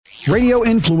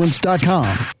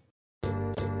RadioInfluence.com.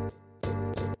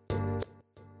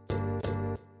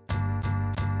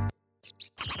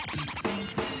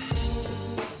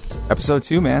 Episode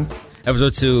 2, man.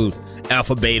 Episode 2,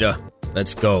 Alpha Beta.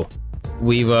 Let's go.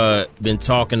 We've been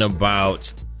talking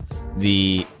about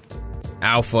the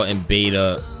alpha and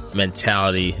beta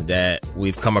mentality that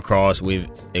we've come across, we've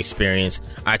experienced.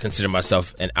 I consider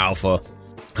myself an alpha.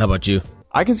 How about you?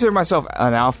 I consider myself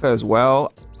an alpha as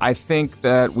well. I think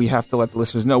that we have to let the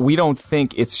listeners know we don't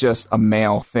think it's just a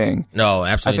male thing. No,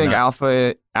 absolutely not. I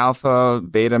think alpha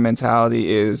beta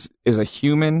mentality is a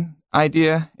human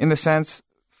idea in the sense.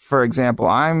 For example,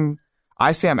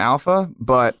 I say I'm alpha,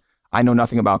 but I know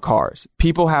nothing about cars.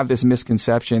 People have this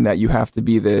misconception that you have to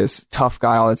be this tough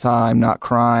guy all the time, not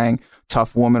crying,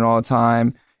 tough woman all the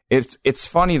time. It's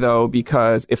funny though,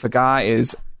 because if a guy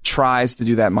tries to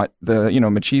do that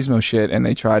machismo shit and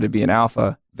they try to be an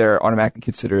alpha, they're automatically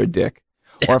considered a dick.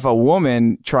 Or if a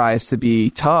woman tries to be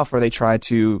tough or they try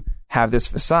to have this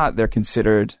facade, they're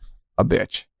considered a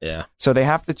bitch. Yeah. So you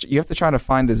have to try to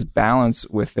find this balance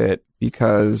with it,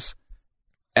 because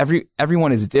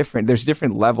everyone is different. There's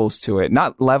different levels to it.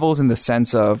 Not levels in the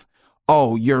sense of,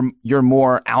 oh, you're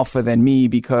more alpha than me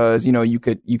because, you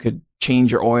could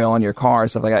change your oil on your car or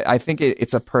stuff like that. I think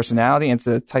it's a personality and it's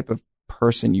the type of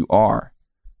person you are.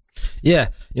 Yeah.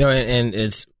 And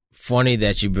it's funny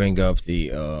that you bring up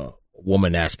the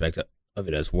woman aspect of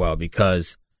it as well,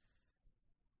 because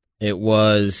it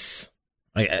was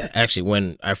actually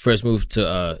when I first moved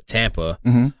to Tampa,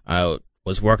 mm-hmm. I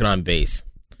was working on base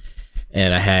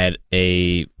and I had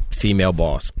a female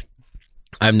boss.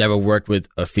 I've never worked with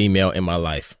a female in my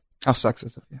life. How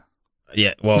sexist of you.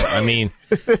 Yeah, well, I mean,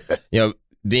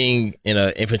 being in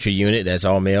an infantry unit that's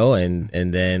all male, and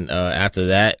then after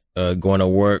that, going to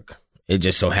work, it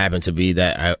just so happened to be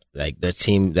that the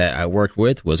team that I worked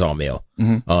with was all male,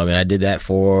 mm-hmm. And I did that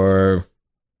for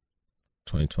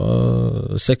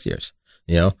 6 years.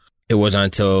 It wasn't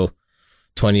until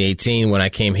 2018 when I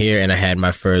came here and I had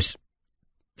my first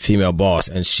female boss,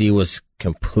 and she was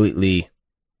completely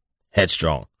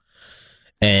headstrong,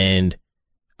 and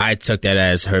I took that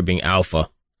as her being alpha,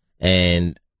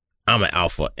 and I'm an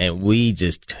alpha, and we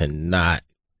just cannot.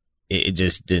 It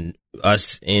just didn't.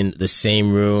 Us in the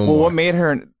same room. Well, what made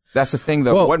her? That's the thing,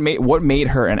 though. Well, what made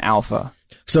her an alpha?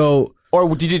 So,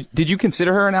 or did you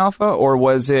consider her an alpha, or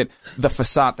was it the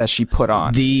facade that she put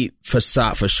on? The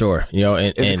facade, for sure.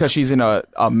 And, is it because she's in a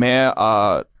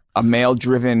male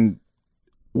driven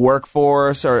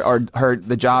workforce, or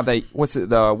the job that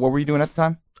what were you doing at the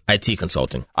time? IT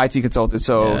consulting.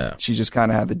 So yeah. She just kind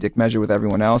of had the dick measure with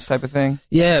everyone else type of thing.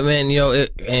 Yeah, man.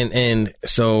 And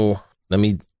so let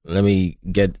me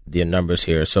get the numbers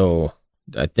here. So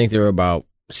I think there were about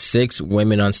 6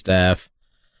 women on staff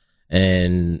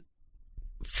and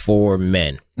 4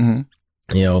 men.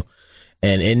 Mm-hmm.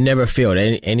 And it never failed.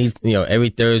 Any every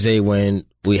Thursday when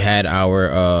we had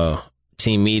our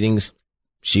team meetings,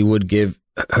 she would give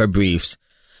her briefs,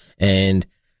 and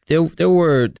there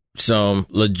were some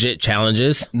legit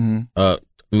challenges, mm-hmm.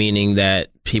 Meaning that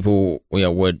people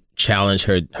would challenge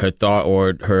her thought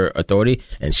or her authority,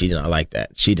 and she did not like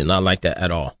that. She did not like that at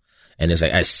all. And it's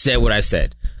like, I said what I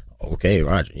said. Okay,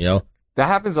 Roger. That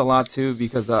happens a lot too,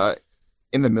 because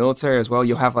in the military as well,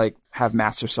 you'll have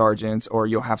master sergeants, or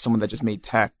you'll have someone that just made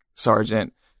tech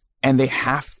sergeant, and they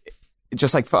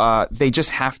just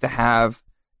have to have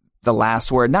the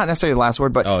last word. Not necessarily the last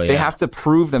word, but they have to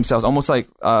prove themselves, almost like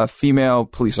female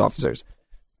police officers.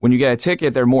 When you get a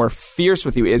ticket, they're more fierce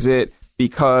with you. Is it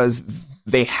because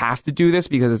they have to do this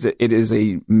because it is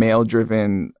a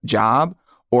male-driven job,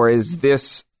 or is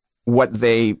this what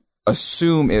they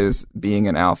assume is being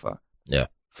an alpha? Yeah.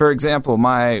 For example,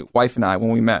 my wife and I, when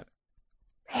we met,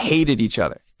 hated each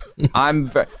other.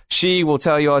 She will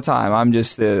tell you all the time,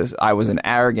 I was an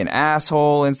arrogant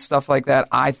asshole and stuff like that.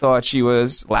 I thought she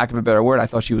was, lack of a better word, I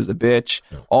thought she was a bitch.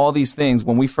 All these things.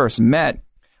 When we first met,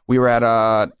 we were at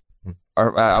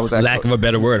lack of a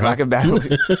better word, huh? Lack of a better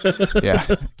word.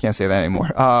 Yeah, can't say that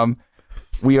anymore.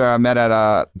 We met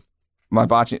at my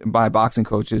boxing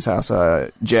coach's house,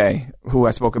 Jay, who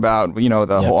I spoke about,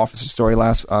 the whole officer story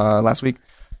last week.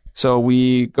 So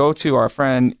we go to our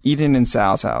friend Eden and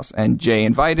Sal's house, and Jay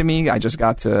invited me. I just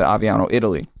got to Aviano,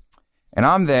 Italy, and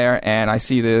I'm there, and I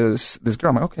see this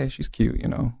girl. I'm like, okay, she's cute,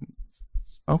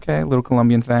 okay, little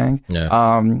Colombian thing.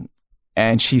 Yeah.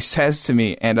 And she says to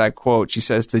me, and I quote, she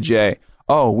says to Jay,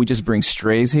 "Oh, we just bring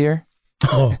strays here."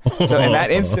 So, and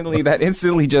that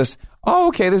instantly just, oh,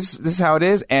 okay, this is how it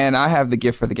is. And I have the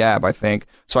gift for the gab, I think.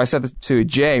 So I said to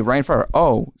Jay right in front of her,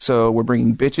 "Oh, so we're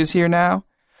bringing bitches here now?"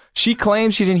 She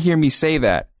claims she didn't hear me say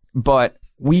that, but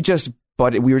we just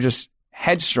but we were just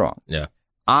headstrong. Yeah.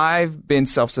 I've been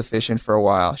self-sufficient for a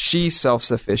while. She's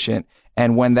self-sufficient.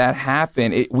 And when that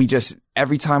happened, we just,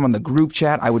 every time on the group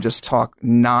chat, I would just talk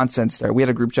nonsense there. We had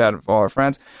a group chat of all our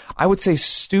friends. I would say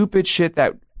stupid shit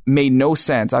that made no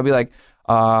sense. I'd be like,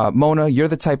 Mona, you're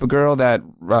the type of girl that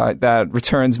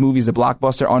returns movies to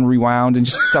Blockbuster unrewound and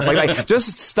just stuff like that.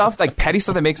 Just stuff like petty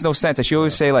stuff that makes no sense. And she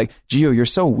always say like, Gio, you're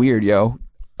so weird, yo,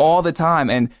 all the time.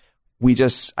 And I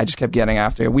just kept getting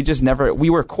after it. We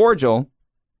were cordial.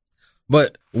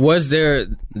 But was there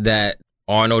that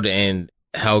Arnold and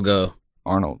Helga?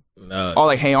 Arnold.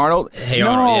 Like, hey Arnold. Hey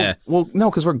Arnold. Yeah. Well, no,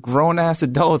 because we're grown ass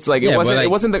adults. Like it wasn't.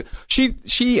 It wasn't the.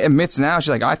 She admits now. She's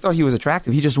like, I thought he was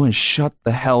attractive. He just wouldn't shut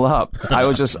the hell up. I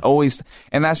was just always,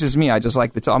 and that's just me. I just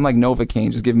like I'm like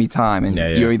Novocaine. Just give me time, and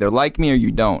you either like me or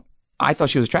you don't. I thought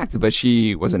she was attractive, but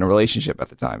she was in a relationship at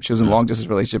the time. She was in a long distance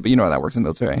relationship, but you know how that works in the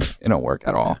military. It don't work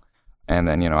at all. And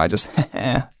then I just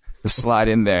slide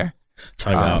in there.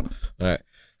 Time out. All right.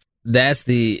 That's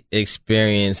the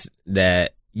experience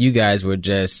that you guys were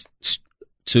just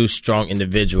two strong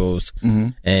individuals. Mm-hmm.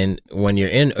 And when you're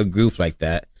in a group like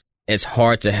that, it's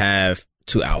hard to have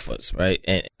two alphas, right?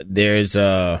 And there's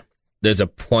a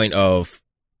point of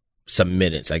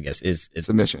submittance, I guess. Is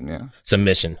submission, yeah.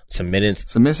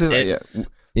 Submissive, and,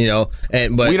 yeah.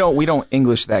 But we don't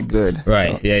English that good.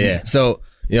 Right. So. Yeah. So,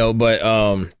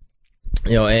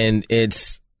 and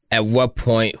it's at what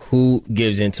point who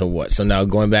gives into what. So now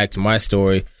going back to my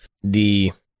story,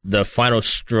 the final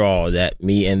straw that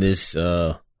me and this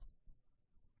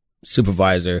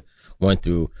supervisor went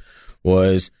through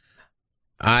was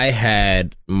I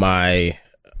had I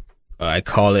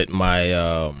call it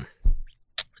my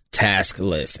task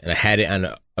list, and I had it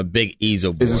on a big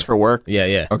easel board. Is this for work?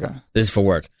 Yeah. Okay. This is for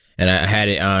work. And I had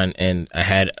it on, and I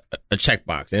had a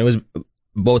checkbox, and it was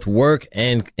both work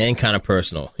and kind of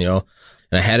personal, and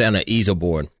I had it on an easel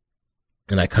board.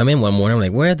 And I come in one morning, I'm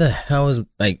like, where the hell is,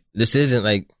 like, this isn't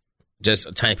like just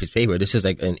a tiny piece of paper. This is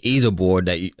like an easel board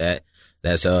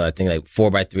that's I think like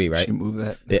 4x3, right? She moved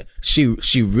that. Yeah.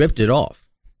 She ripped it off.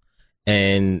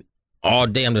 And all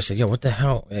day I'm just like, yo, what the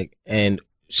hell? Like, and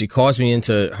she calls me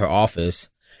into her office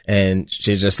and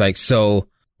she's just like, so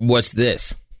what's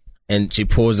this? And she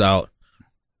pulls out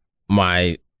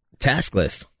my task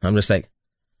list. I'm just like,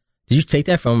 did you take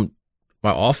that from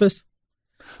my office?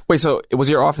 Wait, so was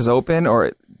your office open,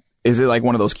 or is it like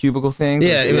one of those cubicle things?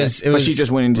 Yeah, it was. But she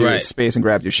just went into your space and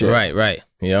grabbed your shit. Right.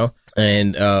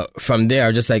 And from there,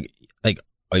 I just like,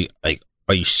 are you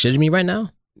shitting me right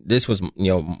now? This was,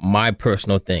 my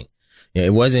personal thing.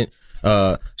 It wasn't.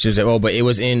 She was like, oh, but it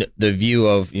was in the view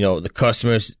of the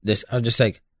customers. This, I was just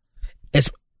like,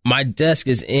 my desk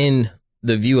is in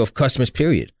the view of customers.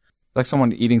 Period. Like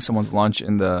someone eating someone's lunch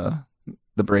in the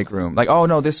break room. Like, oh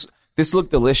no, this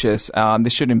looked delicious.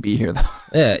 This shouldn't be here, though.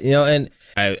 Yeah, and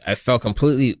I felt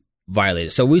completely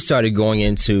violated. So we started going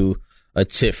into a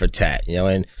tit for tat,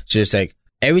 and just like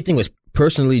everything was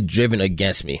personally driven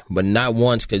against me, but not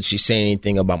once could she say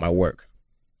anything about my work,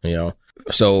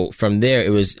 So from there,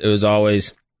 it was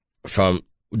always from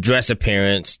dress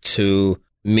appearance to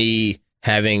me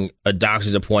having a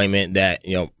doctor's appointment that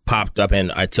popped up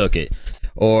and I took it,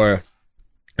 or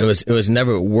it was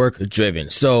never work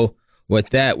driven. So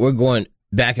with that, we're going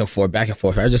back and forth.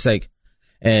 I just like,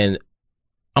 and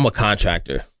I'm a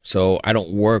contractor, so I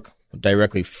don't work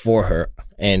directly for her.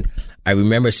 And I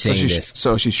remember saying this.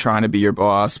 So she's trying to be your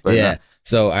boss, but yeah.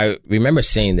 So I remember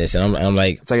saying this, and I'm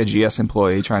like, it's like a GS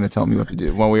employee trying to tell me what to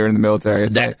do when we were in the military.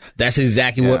 That's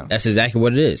exactly what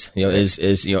it is.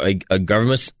 Is a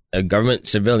government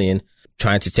civilian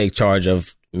trying to take charge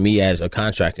of me as a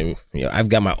contractor. I've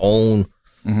got my own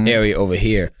area over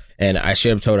here. And I should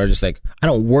have told her, just like, I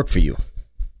don't work for you.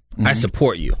 Mm-hmm. I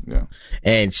support you. Yeah.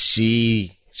 And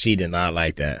she did not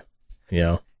like that,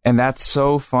 And that's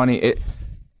so funny.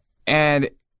 And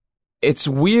it's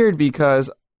weird because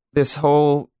this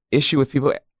whole issue with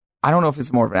people, I don't know if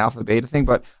it's more of an alpha beta thing,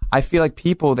 but I feel like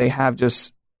people, they have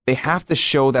to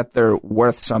show that they're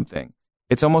worth something.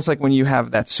 It's almost like when you have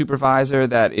that supervisor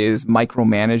that is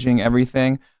micromanaging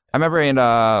everything. I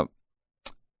remember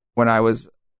when I was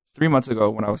 3 months ago,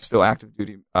 when I was still active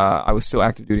duty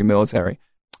military,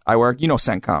 I worked,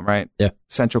 CENTCOM, right? Yeah.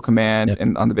 Central Command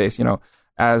and on the base,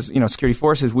 as, security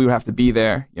forces, we would have to be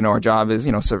there. Our job is,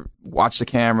 watch the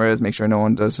cameras, make sure no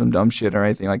one does some dumb shit or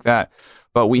anything like that.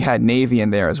 But we had Navy in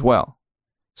there as well.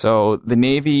 So the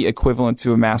Navy equivalent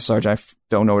to a master sergeant, I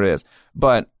don't know what it is.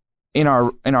 But in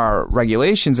our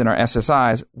regulations, in our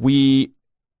SSIs, we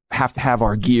have to have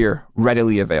our gear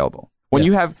readily available. When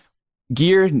you have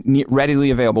gear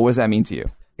readily available, what does that mean to you?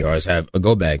 You always have a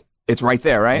go bag. It's right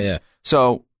there, right? Yeah.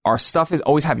 So our stuff is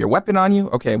always have your weapon on you.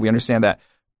 Okay, we understand that.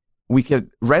 We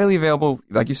could readily available,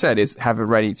 like you said, is have it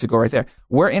ready to go right there.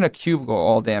 We're in a cubicle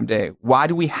all damn day. Why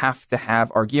do we have to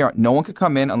have our gear on? No one could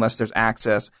come in unless there's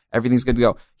access. Everything's good to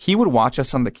go. He would watch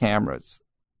us on the cameras.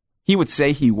 He would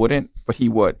say he wouldn't, but he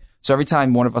would. So every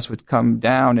time one of us would come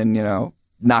down and,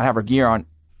 not have our gear on,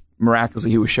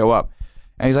 miraculously he would show up.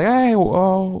 And he's like, hey,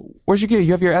 where's your gear?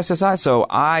 You have your SSI? So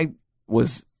I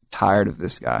was tired of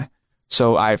this guy.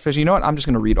 So I officially, you know what? I'm just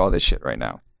going to read all this shit right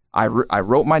now. I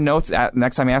wrote my notes.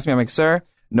 Next time he asked me, I'm like, sir,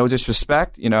 no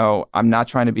disrespect. I'm not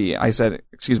trying to be, I said,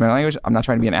 excuse my language, I'm not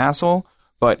trying to be an asshole,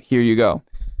 but here you go.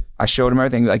 I showed him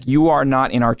everything. Like, you are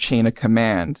not in our chain of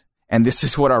command. And this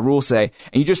is what our rules say.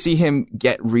 And you just see him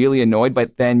get really annoyed,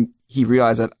 but then he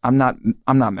realized that I'm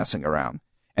not messing around.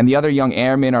 And the other young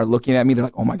airmen are looking at me. They're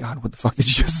like, oh my God, what the fuck did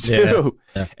you just do?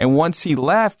 Yeah. And once he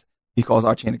left, he calls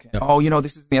our chain of command. Oh,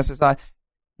 this is the SSI.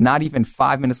 Not even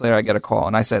 5 minutes later, I get a call.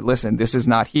 And I said, listen, this is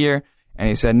not here. And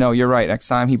he said, no, you're right. Next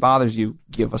time he bothers you,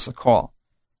 give us a call.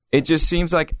 It just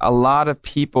seems like a lot of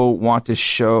people want to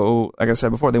show, like I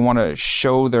said before, they want to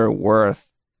show their worth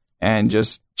and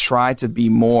just try to be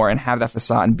more and have that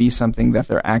facade and be something that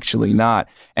they're actually not.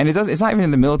 And it's not even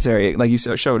in the military, like you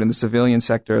showed, in the civilian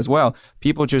sector as well.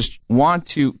 People just want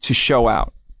to show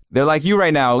out. They're like you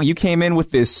right now. You came in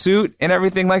with this suit and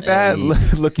everything like that,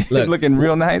 looking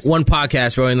real nice. One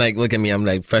podcast, bro, and look at me. I'm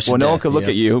like fresh. Well, no one could look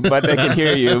at you, but they could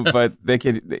hear you. But they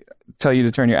could tell you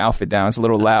to turn your outfit down. It's a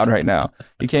little loud right now.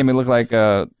 You came in look like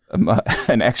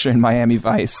an extra in Miami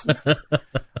Vice.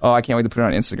 Oh, I can't wait to put it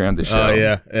on Instagram. This show. Oh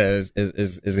yeah,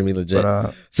 it's gonna be legit.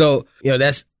 But, so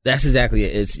that's exactly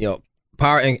it. It's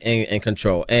power and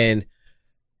control. And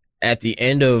at the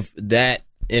end of that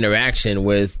interaction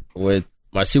with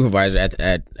my supervisor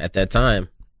at that time,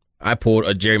 I pulled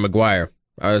a Jerry Maguire.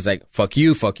 I was like, fuck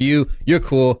you, you're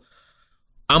cool.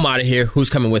 I'm out of here. Who's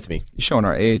coming with me? You're showing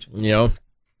our age.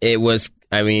 It was,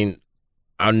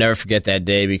 I'll never forget that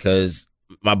day because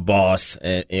my boss,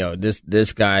 and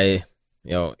this guy,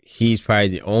 he's probably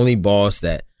the only boss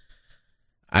that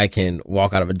I can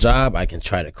walk out of a job, I can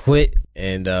try to quit,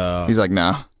 and he's like,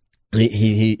 nah.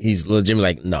 He's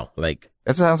legitimately like, no, like.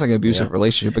 That sounds like an abusive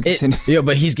relationship, but continue.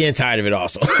 But he's getting tired of it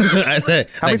also. How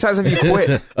many times have you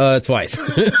quit? Twice.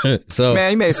 So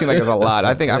man, you may have seemed like it's a lot.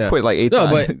 I think I've quit like 8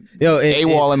 times. But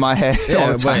AWOL in my head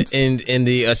all the time. But in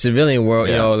the civilian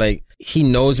world, like he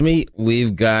knows me.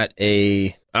 We've got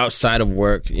a outside of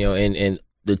work, and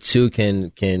the two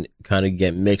can kind of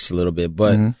get mixed a little bit.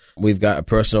 But we've got a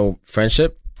personal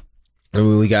friendship,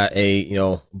 and we got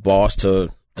a boss to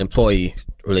employee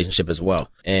relationship as well.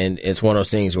 And it's one of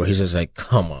those things where he's just like,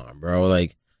 come on, bro,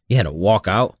 like you had to walk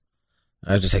out.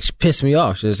 I was just like, she pissed me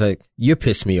off. She's like, you're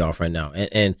pissing me off right now.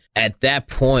 And at that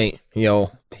point,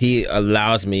 he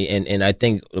allows me, and I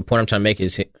think the point I'm trying to make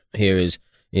is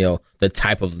the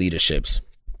type of leaderships,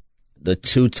 the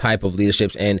two type of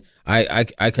leaderships. And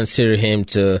I consider him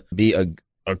to be a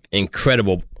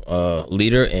incredible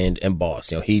leader and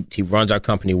boss. He runs our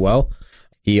company well.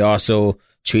 He also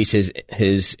treats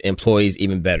his employees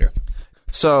even better.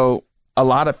 So a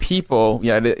lot of people,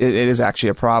 it is actually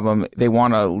a problem. They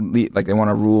want to they want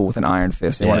to rule with an iron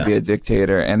fist. They want to be a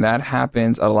dictator, and that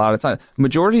happens a lot of times.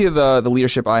 Majority of the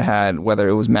leadership I had, whether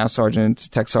it was mass sergeants,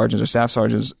 tech sergeants, or staff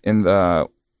sergeants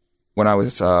when I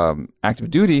was active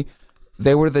duty,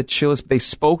 they were the chillest. They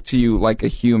spoke to you like a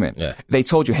human. Yeah. They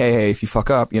told you, hey, if you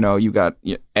fuck up, you got,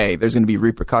 hey, there's going to be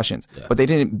repercussions. Yeah. But they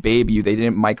didn't baby you. They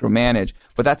didn't micromanage.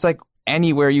 But that's like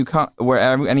anywhere you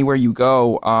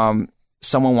go,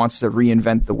 someone wants to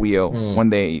reinvent the wheel when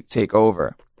they take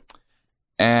over.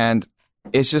 And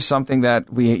it's just something that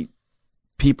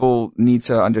people need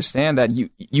to understand, that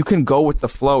you can go with the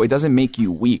flow. It doesn't make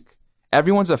you weak.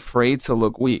 Everyone's afraid to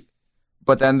look weak.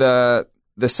 But then the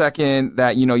second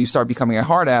that, you start becoming a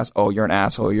hard ass, oh, you're an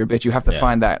asshole, you're a bitch. You have to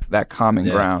find that common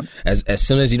ground. As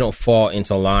soon as you don't fall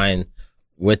into line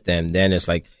with them, then it's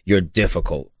like you're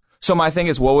difficult. So my thing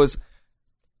is,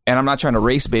 and I'm not trying to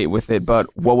race bait with it, but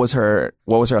what was her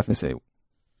ethnicity?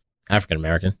 African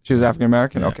American. She was African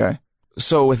American? Yeah. Okay.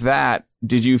 So with that,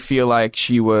 did you feel like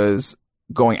she was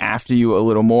going after you a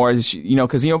little more? Is she,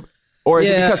 or is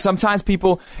it because sometimes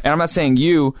people, and I'm not saying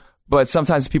you, but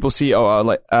sometimes people see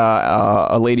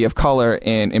a lady of color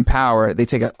in power, they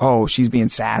take she's being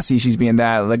sassy, she's being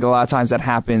that. Like a lot of times that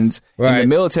happens in the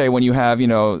military when you have,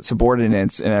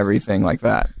 subordinates and everything like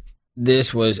that.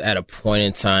 This was at a point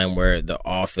in time where the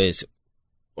office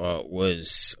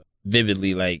was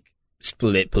vividly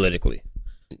split politically.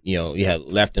 You had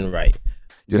left and right.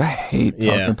 Dude, I hate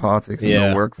talking politics and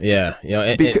no work. Yeah,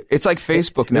 it's like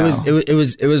Facebook now.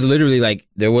 It was literally like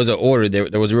there was an order.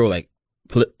 There was a rule like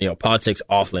politics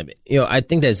off limit. I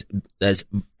think that's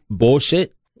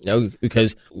bullshit.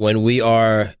 Because when we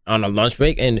are on a lunch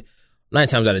break, and 9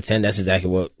 times out of 10, that's exactly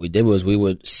what we did, was we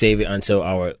would save it until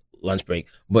our lunch break.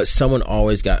 But someone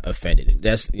always got offended.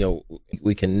 That's,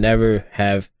 we can never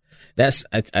have. That's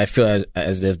I feel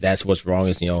as if that's what's wrong,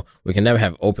 is we can never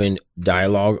have open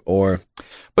dialogue or.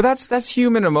 But that's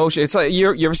human emotion. It's like you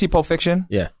ever see Pulp Fiction?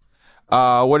 Yeah.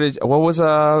 What was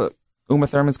Uma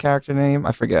Thurman's character name?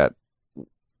 I forget.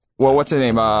 Well, what's her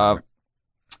name?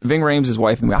 Ving Rhames'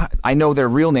 wife. I know their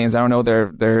real names. I don't know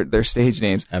their stage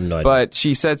names. I have no idea. But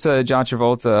she said to John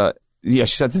Travolta, she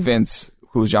said to Vince,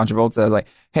 who's John Travolta, like,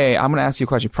 "Hey, I'm gonna ask you a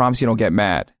question. Promise you don't get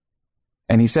mad."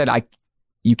 And he said,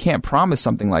 "You can't promise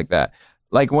something like that.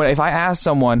 Like if I ask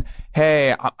someone,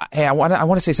 hey, I want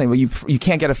to say something, but you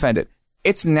can't get offended.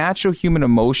 It's natural human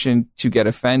emotion to get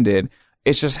offended.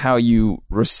 It's just how you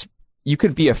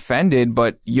could be offended,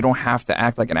 but you don't have to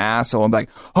act like an asshole and be like,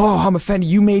 "Oh, I'm offended.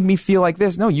 You made me feel like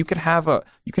this." No, you could have a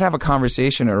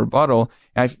conversation, a rebuttal.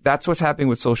 And that's what's happening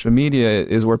with social media,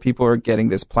 is where people are getting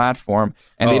this platform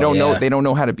and they don't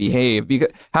know how to behave. Because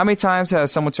how many times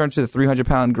has someone turned to the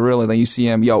 300-pound gorilla and then you see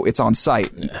him, it's on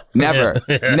site? Yeah. Never,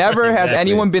 never has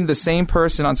anyone been the same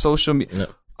person on social media. No.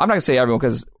 I'm not gonna say everyone,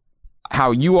 because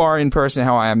how you are in person,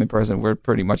 how I am in person, we're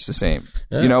pretty much the same.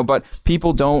 Yeah. But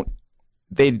people don't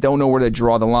know where to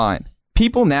draw the line.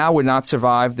 People now would not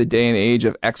survive the day and age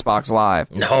of Xbox Live.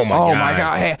 Oh my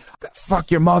God. Hey,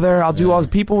 fuck your mother. I'll do all this.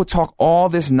 People would talk all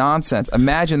this nonsense.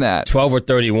 Imagine that. 12 or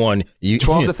 31.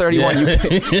 12 to 31.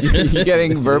 You're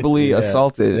getting verbally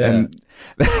assaulted. Yeah. And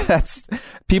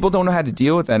people don't know how to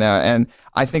deal with that now. And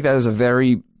I think that is a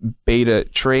very beta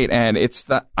trait. And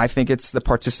I think it's the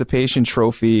participation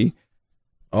trophy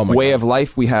way of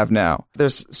life we have now.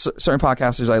 There's certain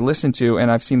podcasters I listen to,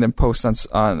 and I've seen them post on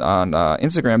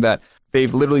Instagram that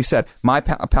they've literally said, "My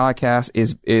podcast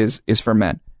is for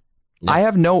men."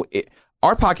 Yeah.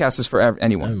 Our podcast is for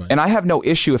anyone, and I have no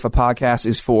issue if a podcast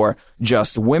is for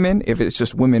just women, if it's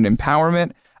just women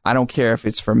empowerment. I don't care if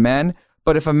it's for men.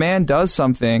 But if a man does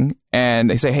something and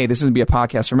they say, "Hey, this is going to be a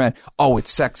podcast for men," oh,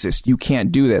 it's sexist, you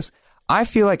can't do this. I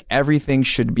feel like everything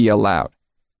should be allowed.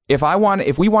 If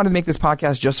we want to make this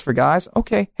podcast just for guys,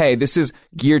 okay, hey, this is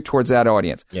geared towards that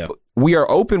audience. Yeah. We are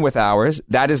open with ours.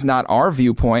 That is not our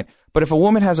viewpoint. But if a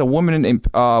woman has a woman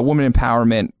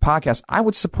empowerment podcast, I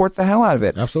would support the hell out of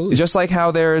it. Absolutely. Just like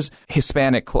how there's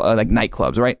Hispanic like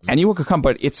nightclubs, right? Anyone could come,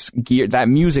 but it's geared. That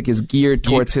music is geared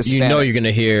towards Hispanic. You're going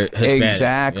to hear Hispanic.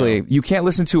 Exactly. You can't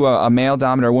listen to a male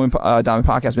dominant or woman dominant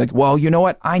podcast and be like, "Well, you know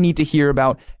what? I need to hear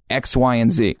about X, Y, and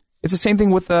Z." It's the same thing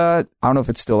with I don't know if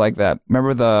it's still like that.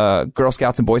 Remember the Girl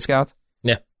Scouts and Boy Scouts?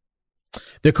 Yeah.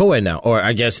 They're co-ed now. Or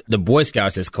I guess the Boy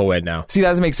Scouts is co-ed now. See, that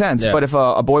doesn't make sense. Yeah. But if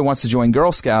a boy wants to join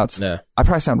Girl Scouts, I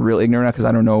probably sound real ignorant because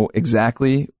I don't know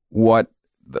exactly what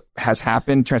has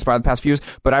transpired the past few years.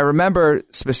 But I remember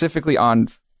specifically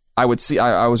I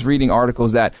was reading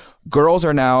articles that girls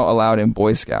are now allowed in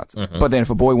Boy Scouts. Mm-hmm. But then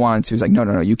if a boy wanted to, it's like,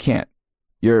 no, you can't.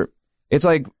 It's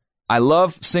like, I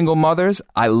love single mothers.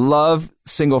 I love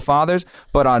single fathers.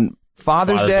 But on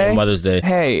Father's Day, Mother's Day,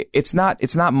 hey, it's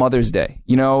not Mother's Day.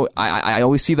 I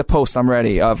always see the post I'm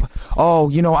ready of,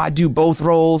 I do both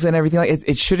roles and everything.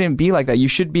 It shouldn't be like that. You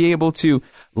should be able to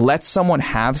let someone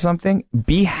have something,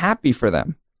 be happy for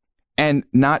them, and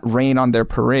not rain on their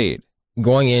parade.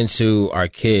 Going into our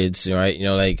kids,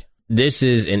 right? This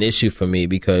is an issue for me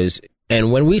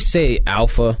and when we say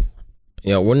alpha,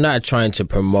 we're not trying to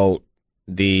promote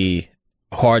the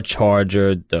hard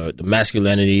charger, the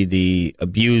masculinity, the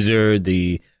abuser,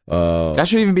 that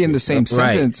shouldn't even be in the same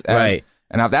sentence. Right.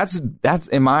 And now that's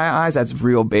in my eyes, that's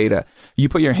real beta. You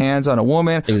put your hands on a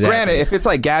woman. Exactly. Granted, if it's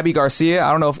like Gabby Garcia,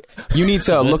 I don't know if you need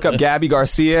to look up Gabby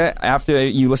Garcia after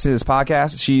you listen to this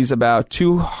podcast. She's about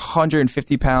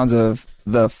 250 pounds of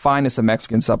the finest of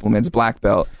Mexican supplements, black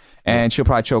belt. And she'll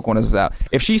probably choke one of us out.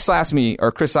 If she slaps me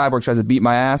or Chris Cyborg tries to beat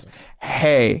my ass,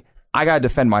 hey, I got to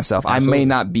defend myself. Absolutely. I may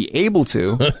not be able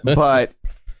to, but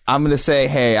I'm going to say,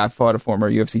 hey, I fought a former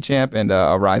UFC champ and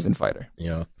a rising fighter.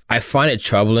 I find it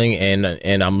troubling,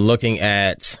 and I'm looking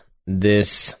at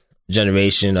this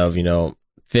generation of,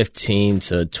 15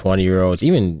 to 20-year-olds,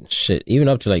 even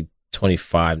up to like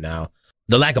 25 now.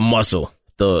 The lack of muscle,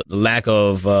 the lack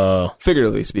of...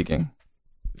 figuratively speaking.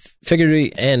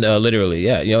 Figuratively and literally,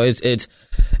 yeah. It's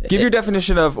give your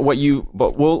definition of what you.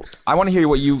 But I want to hear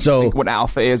what you think what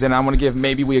alpha is, and I want to give.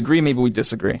 Maybe we agree, maybe we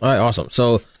disagree. All right, awesome.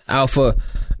 So alpha,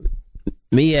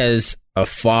 me as a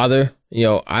father,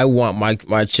 I want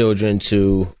my children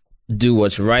to do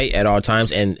what's right at all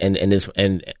times, and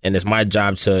it's my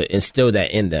job to instill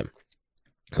that in them,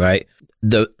 right?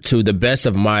 To the best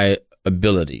of my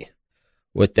ability.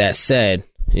 with that said,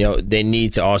 they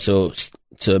need to also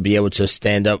to be able to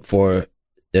stand up for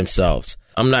themselves.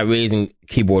 I'm not raising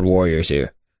keyboard warriors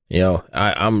here.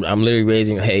 I'm literally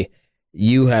raising, hey,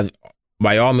 you have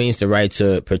by all means the right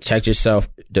to protect yourself,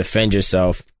 defend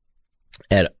yourself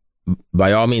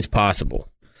by all means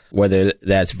possible, whether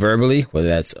that's verbally, whether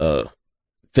that's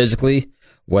physically,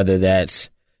 whether that's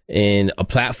in a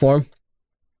platform,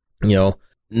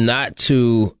 not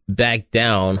to back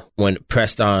down when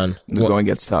pressed on. The going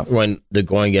gets tough. When the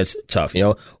going gets tough,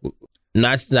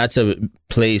 not to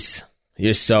place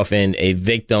yourself in a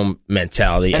victim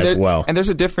mentality as well. And there's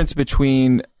a difference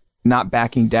between not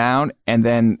backing down and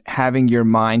then having your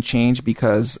mind change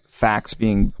because facts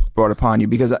being brought upon you.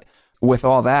 Because with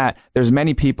all that, there's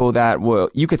many people that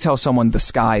you could tell someone the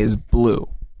sky is blue,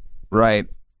 right?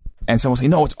 And someone will say,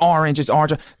 no, it's orange.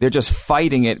 They're just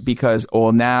fighting it because,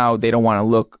 now they don't want to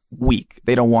look weak.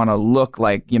 They don't want to look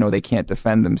like, they can't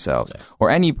defend themselves.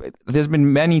 Yeah. There's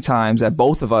been many times that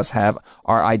both of us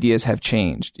our ideas have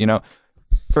changed,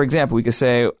 For example, we could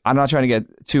say, I'm not trying to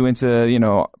get too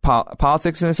into,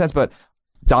 politics in a sense, but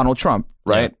Donald Trump,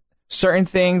 right? Yeah. Certain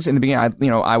things in the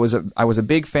beginning, I was a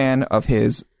big fan of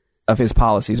his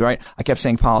policies, right? I kept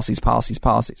saying policies.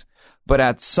 But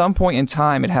at some point in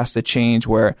time, it has to change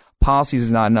where policies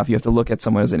is not enough. You have to look at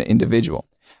someone as an individual.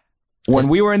 When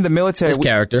we were in the military...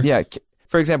 character. Yeah.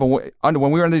 For example,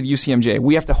 when we were under the UCMJ,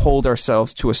 we have to hold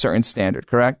ourselves to a certain standard,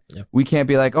 correct? Yeah. We can't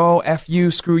be like, oh, F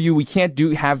you, screw you. We can't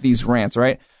have these rants,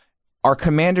 right? Our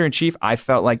commander-in-chief, I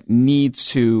felt like, needs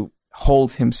to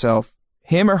hold him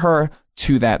or her,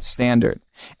 to that standard.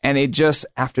 And it just,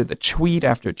 after the tweet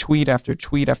after tweet after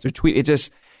tweet after tweet,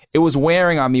 it was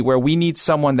wearing on me where we need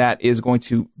someone that is going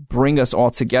to bring us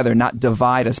all together, not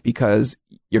divide us because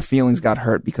your feelings got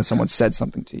hurt because someone said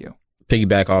something to you.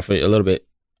 Piggyback off it a little bit.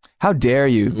 How dare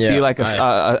you be like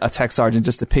a tech sergeant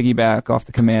just to piggyback off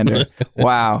the commander?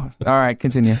 Wow. All right,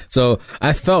 continue. So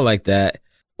I felt like that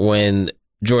when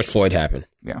George Floyd happened.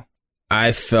 Yeah.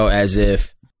 I felt as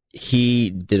if he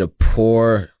did a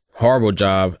horrible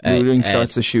job at... Looting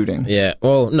starts the shooting. Yeah.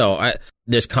 Well, no,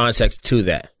 there's context to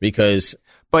that because...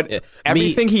 But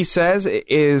everything he says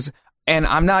is, and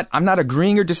I'm not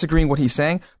agreeing or disagreeing what he's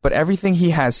saying, but everything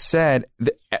he has said,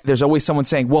 there's always someone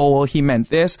saying, well, he meant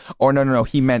this, or no,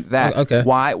 he meant that. Okay.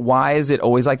 Why is it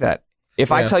always like that?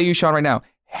 If I tell you, Sean, right now,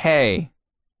 hey,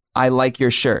 I like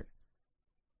your shirt,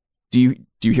 do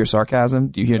you hear sarcasm?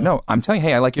 Do you hear, no, I'm telling you,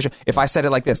 hey, I like your shirt. If I said it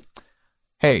like this,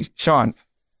 hey, Sean,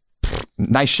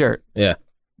 nice shirt. Yeah.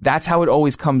 That's how it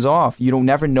always comes off. You don't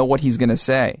never know what he's going to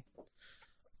say.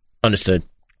 Understood.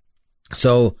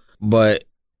 So, but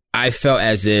I felt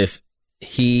as if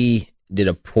he did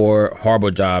a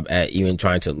horrible job at even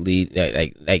trying to lead.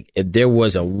 Like if there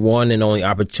was a one and only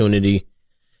opportunity,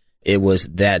 it was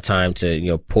that time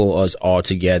to, pull us all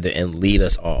together and lead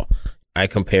us all. I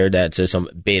compared that to some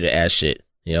beta ass shit,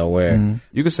 where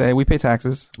you could say we pay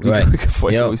taxes. Right. We could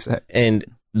voice what we say. And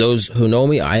those who know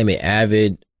me, I am an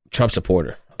avid Trump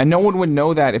supporter. And no one would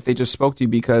know that if they just spoke to you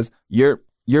because you're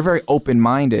very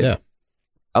open-minded. Yeah.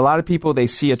 A lot of people, they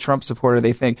see a Trump supporter,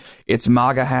 they think it's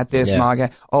MAGA hat this,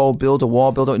 MAGA, build a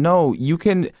wall, No, you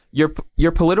can,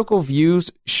 your political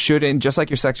views shouldn't, just like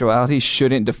your sexuality,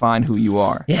 shouldn't define who you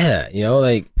are. Yeah,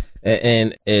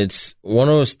 and it's one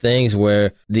of those things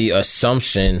where the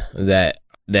assumption that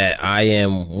I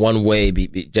am one way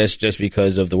just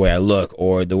because of the way I look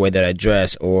or the way that I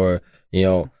dress or,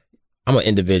 I'm an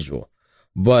individual.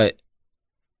 But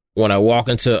when I walk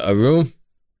into a room,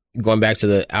 going back to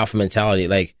the alpha mentality,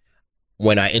 like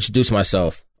when I introduce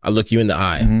myself, I look you in the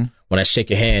eye. Mm-hmm. When I shake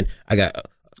your hand,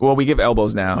 well, we give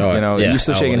elbows now. You're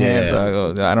still shaking hands.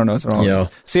 So I don't know what's wrong.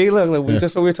 See, look,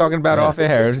 just what we were talking about off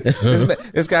air.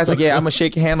 This guy's like, I'm gonna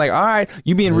shake your hand. Like, all right,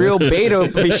 you being real beta,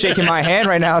 be shaking my hand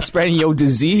right now, spreading your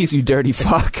disease, you dirty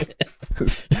fuck.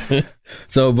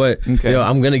 So, but okay.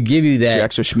 I'm gonna give you that. It's your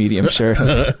extra schmedium shirt.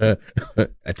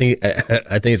 I think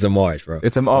it's a March, bro.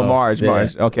 It's March.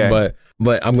 Okay,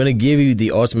 but I'm gonna give you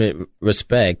the ultimate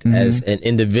respect as an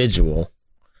individual,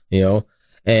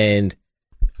 and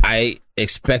I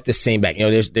expect the same back.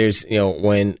 There's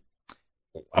when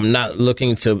I'm not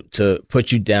looking to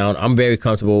put you down, I'm very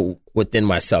comfortable within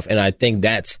myself, and I think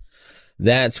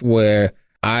that's where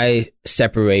I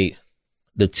separate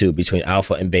the two between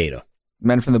alpha and beta.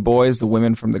 Men from the boys, the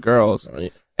women from the girls.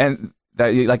 Right. And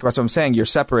that, like that's what I'm saying, you're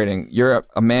separating. You're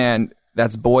a man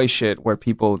that's boy shit where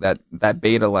people that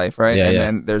beta life, right? Yeah, and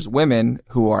then there's women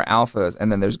who are alphas,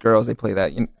 and then there's girls, they play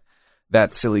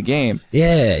that silly game.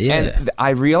 Yeah. And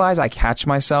I realize I catch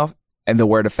myself and the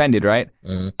word offended, right?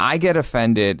 Mm-hmm. I get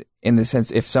offended in the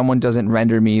sense if someone doesn't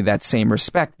render me that same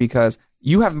respect because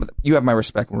you have my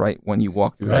respect right when you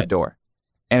walk through that door.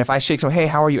 And if I shake someone, hey,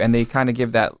 how are you? And they kind of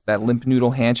give that limp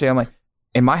noodle handshake, I'm like,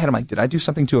 in my head, I'm like, did I do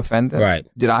something to offend them? Right.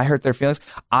 Did I hurt their feelings?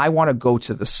 I want to go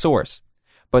to the source.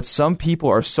 But some people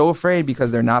are so afraid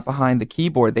because they're not behind the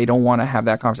keyboard, they don't want to have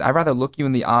that conversation. I'd rather look you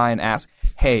in the eye and ask,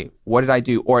 hey, what did I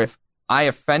do? Or if I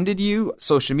offended you,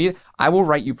 social media, I will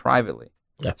write you privately.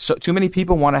 Yeah. So too many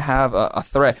people want to have a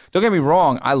thread. Don't get me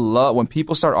wrong. I love when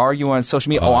people start arguing on social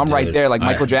media. I'm right there, like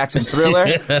Michael Jackson Thriller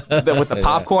with the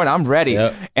popcorn. I'm ready,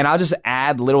 and I'll just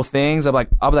add little things. I'll be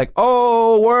like,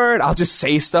 oh, word. I'll just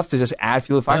say stuff to just add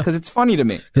fuel to the fire because it's funny to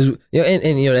me.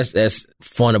 Because that's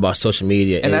fun about social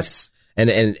media, and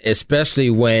and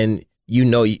especially when you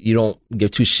don't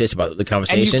give two shits about the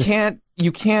conversation. And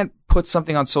you can't put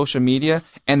something on social media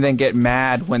and then get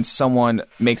mad when someone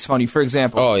makes fun of you. For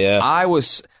example,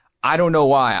 I don't know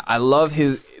why. I love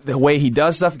the way he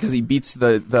does stuff because he beats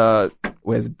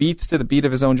beats to the beat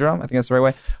of his own drum. I think that's the right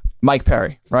way. Mike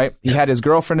Perry, right? He had his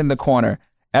girlfriend in the corner.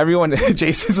 Everyone,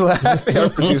 Jason's laughing, our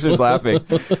producer's laughing.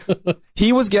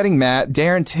 He was getting mad.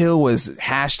 Darren Till was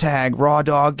hashtag raw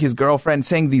dog his girlfriend,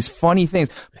 saying these funny things.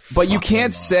 But you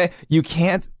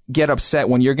can't get upset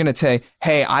when you're going to say,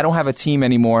 hey, I don't have a team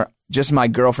anymore. Just my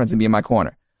girlfriend's going to be in my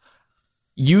corner.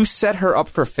 You set her up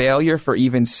for failure for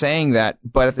even saying that,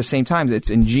 but at the same time, it's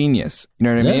ingenious. You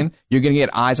know what I mean? You're going to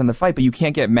get eyes on the fight, but you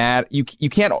can't get mad. You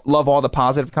can't love all the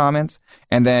positive comments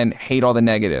and then hate all the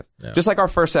negative. Yeah. Just like our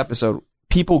first episode,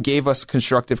 people gave us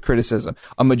constructive criticism.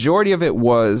 A majority of it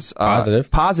was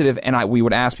positive, and we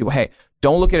would ask people, hey,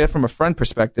 don't look at it from a friend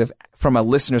perspective, from a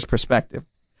listener's perspective.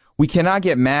 We cannot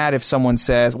get mad if someone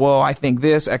says, well, I think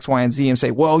this, X, Y, and Z, and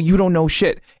say, well, you don't know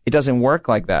shit. It doesn't work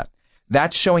like that.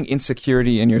 That's showing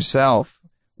insecurity in yourself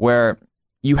where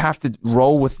you have to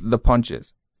roll with the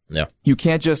punches. Yeah. You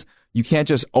can't just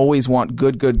always want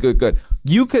good.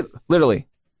 You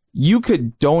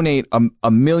could donate $1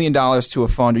 million to a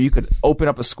fund, or you could open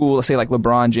up a school, let's say like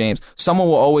LeBron James. Someone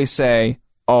will always say,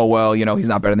 oh, well, he's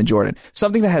not better than Jordan.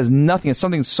 Something that has nothing, it's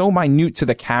something so minute to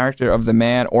the character of the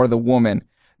man or the woman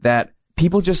that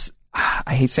people just,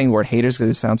 I hate saying the word haters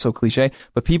because it sounds so cliche,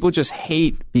 but people just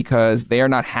hate because they are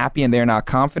not happy and they're not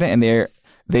confident and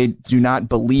they do not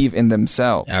believe in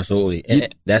themselves. Absolutely.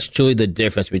 And that's truly the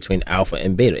difference between alpha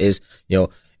and beta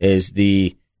is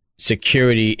the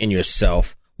security in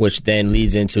yourself, which then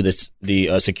leads into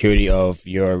the security of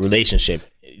your relationship,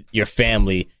 your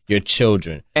family, your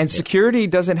children. And security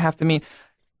doesn't have to mean...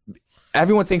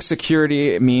 Everyone thinks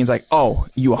security means like, oh,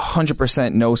 you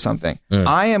 100% know something.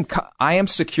 I am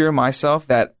secure in myself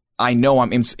that I know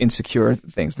I'm insecure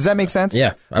things. Does that make sense?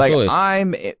 Yeah, absolutely.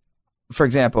 Like for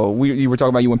example, you were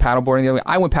talking about you went paddleboarding the other way.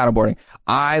 I went paddleboarding.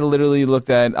 I literally looked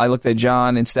at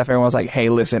John and Steph. Everyone was like, hey,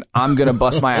 listen, I'm going to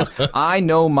bust my ass. I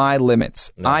know my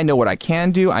limits. No. I know what I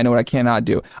can do. I know what I cannot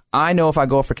do. I know if I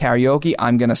go for karaoke,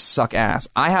 I'm going to suck ass.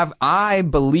 I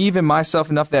believe in myself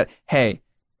enough that, hey,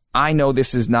 I know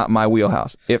this is not my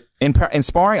wheelhouse. If in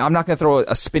sparring, I'm not going to throw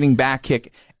a spinning back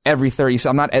kick every 30 seconds.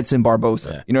 I'm not Edson Barboza.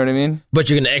 Yeah. You know what I mean? But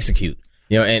you're going to execute.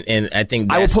 And I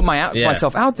think I will put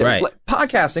myself out there. Right.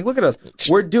 Podcasting, look at us.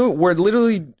 We're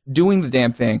literally doing the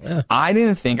damn thing. Yeah. I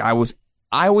didn't think I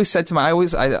always said I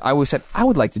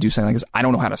would like to do something like this. I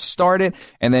don't know how to start it.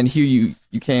 And then here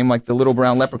you came like the little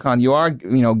brown leprechaun you are,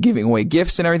 giving away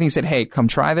gifts and everything. You said, hey, come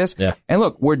try this. Yeah. And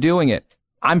look, we're doing it.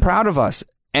 I'm proud of us.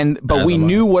 But we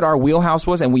knew what our wheelhouse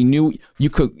was, and we knew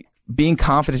being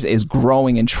confident is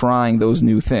growing and trying those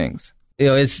new things.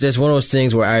 It's just one of those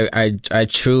things where I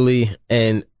truly,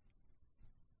 and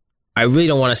I really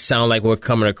don't want to sound like we're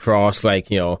coming across like,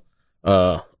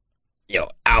 alpha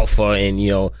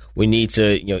and, we need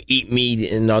to, eat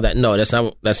meat and all that. No,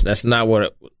 that's not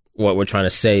what we're trying to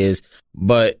say is,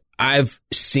 but I've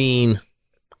seen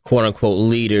quote unquote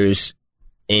leaders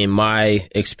in my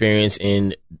experience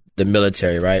in the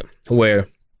military, right? Where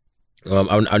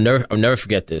I'll never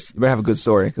forget this. You better have a good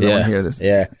story because I want to hear this.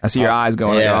 Yeah, I see your eyes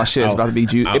going. Yeah, like, oh shit, it's about to be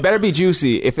juicy. It better be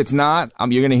juicy. If it's not,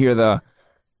 you're gonna hear the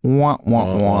wah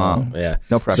wah wah. Yeah,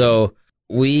 no pressure. So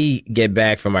we get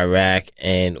back from Iraq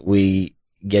and we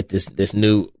get this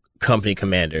new company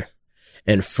commander,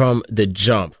 and from the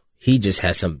jump, he just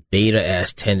has some beta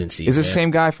ass tendencies. Is this the same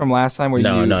guy from last time where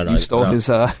you stole his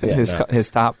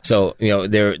top? So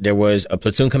there was a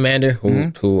platoon commander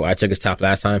who I took his top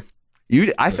last time.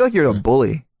 I feel like you're a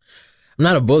bully. I'm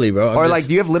not a bully, bro. Or like,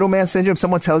 do you have little man syndrome?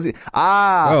 Someone tells you,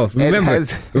 bro.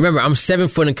 Remember, I'm 7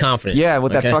 foot in confidence. Yeah,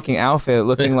 with that fucking outfit,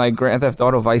 looking like Grand Theft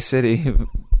Auto Vice City.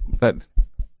 But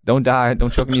don't die,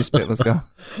 don't choke me, you spit. Let's go.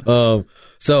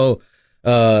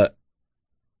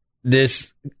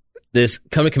 This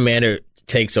company commander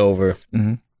takes over,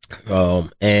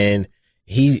 and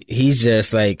he's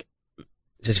just like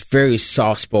just very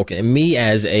soft spoken. And me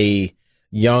as a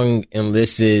young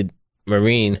enlisted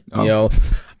Marine, you know,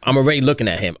 I'm already looking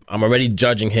at him. I'm already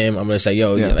judging him. I'm gonna say,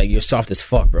 yo, like you're soft as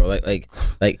fuck, bro. Like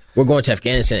we're going to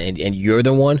Afghanistan, and you're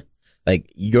the one.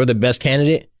 Like you're the best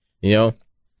candidate, you know.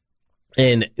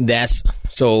 And that's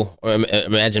so.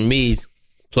 Imagine me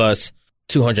plus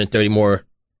 230 more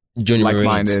junior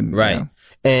Marines, right? Yeah.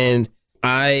 And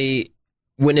I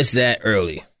witnessed that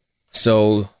early.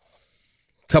 So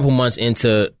a couple months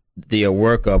into the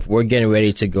workup, we're getting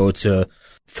ready to go to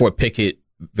Fort Pickett,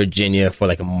 Virginia for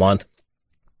like a month,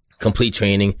 complete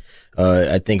training.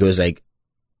 I think it was like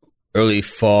early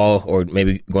fall or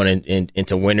maybe going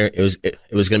into winter. It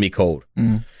was going to be cold.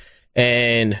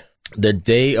 And the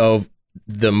day of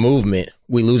the movement,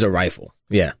 we lose a rifle.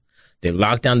 Yeah. They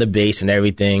locked down the base and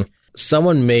everything.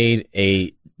 Someone made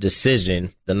a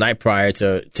decision the night prior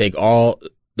to take all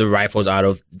the rifles out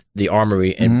of the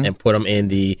armory and put them in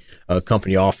the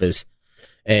company office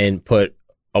and put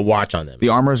a watch on them. The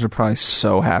armorers are probably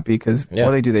so happy because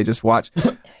what they do, they just watch.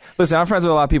 Listen, I'm friends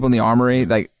with a lot of people in the armory.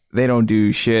 Like, they don't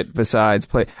do shit besides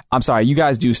play. I'm sorry, you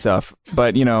guys do stuff,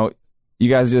 but you know, you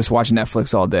guys just watch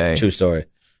Netflix all day. True story.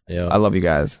 Yeah, I love you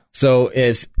guys. So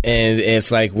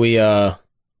it's like we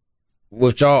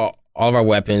withdraw all of our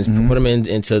weapons, put them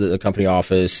into the company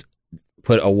office,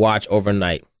 put a watch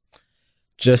overnight.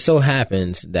 Just so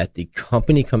happens that the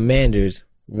company commander's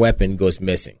weapon goes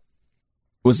missing.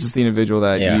 Was this the individual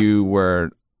that you were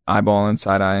eyeballing,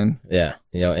 side-eyeing? Yeah,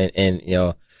 you know, and you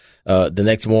know, the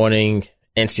next morning,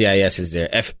 NCIS is there,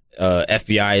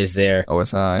 FBI is there,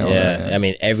 OSI. Yeah, I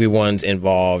mean, everyone's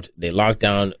involved. They lock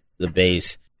down the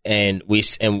base, and we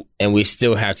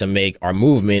still have to make our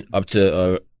movement up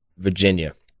to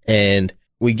Virginia. And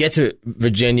we get to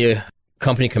Virginia.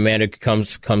 Company commander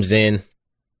comes in.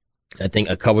 I think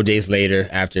a couple days later,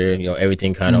 after you know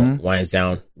everything kind of winds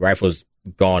down, rifles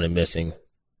gone and missing,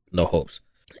 no hopes.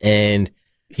 And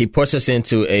he puts us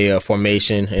into a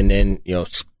formation, and then you know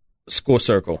school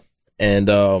circle, and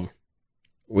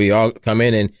we all come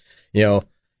in, and you know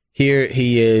here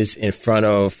he is in front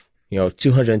of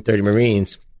 230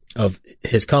 Marines of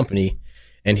his company,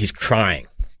 and he's crying,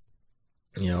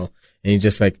 and he's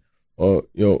just like, oh,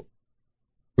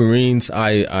 Marines,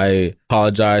 I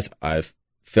apologize. I've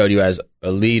failed you as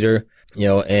a leader,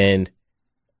 and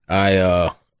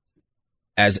I,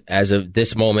 as of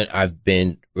this moment, I've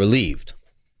been relieved.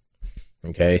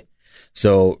 Okay.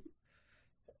 So,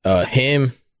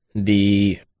 him,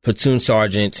 the platoon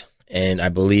sergeant, and I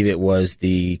believe it was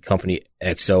the company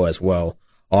XO as well.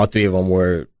 All three of them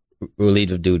were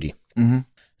relieved of duty.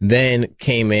 Then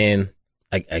came in,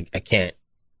 I can't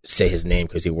say his name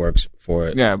because he works for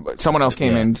it. Yeah, but someone else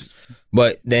came in.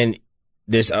 But then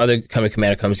this other company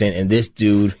commander comes in, and this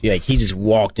dude, he just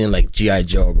walked in like G.I.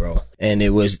 Joe, bro. And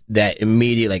it was that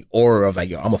immediate like aura of like,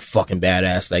 yo, I'm a fucking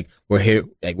badass. Like, we're here,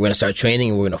 like we're gonna start training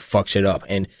and we're gonna fuck shit up.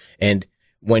 And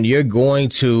when you're going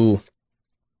to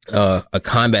a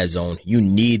combat zone, you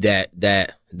need that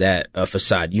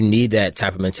facade. You need that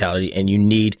type of mentality, and you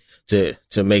need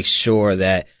to make sure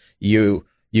that you've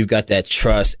got that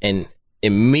trust. And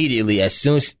immediately, as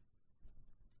soon as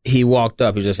he walked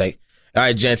up, he's just like, all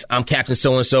right, gents, I'm Captain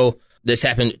so-and-so. This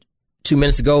happened 2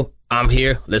 minutes ago. I'm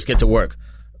here. Let's get to work.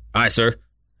 All right, sir.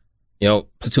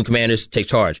 Platoon commanders, take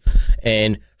charge.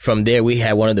 And from there, we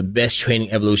had one of the best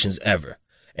training evolutions ever.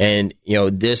 And,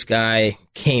 this guy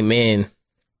came in,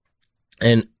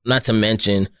 and not to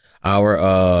mention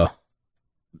our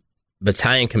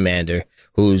battalion commander,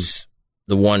 who's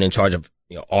the one in charge of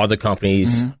all the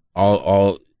companies,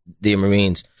 all the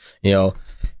Marines.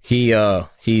 He's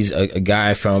a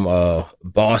guy from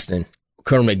Boston,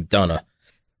 Colonel McDonough,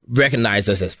 recognized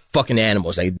us as fucking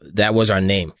animals. Like, that was our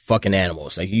name, fucking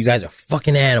animals. Like, you guys are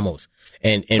fucking animals.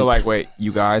 And so, like, wait,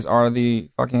 you guys are the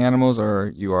fucking animals,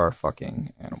 or you are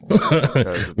fucking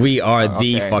animals? We are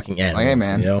the fucking animals. Like, hey,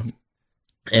 man.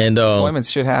 And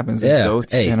deployments, shit happens. There's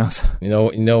goats, hey, you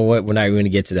know what? We're not even going to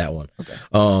get to that one.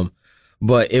 Okay.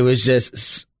 But it was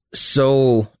just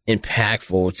so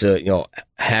impactful to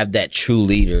have that true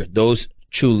leader. Those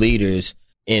true leaders,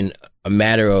 in a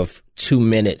matter of 2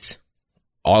 minutes,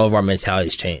 all of our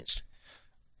mentalities changed.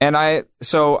 And I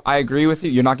agree with you.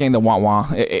 You're not getting the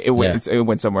wah-wah. It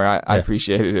went somewhere. I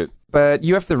appreciated it. But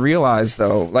you have to realize,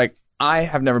 though, like, I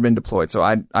have never been deployed, so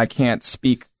I can't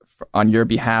speak on your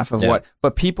behalf of what,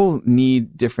 but people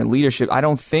need different leadership. I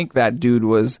don't think that dude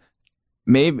was,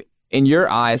 maybe in your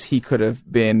eyes, he could have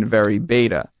been very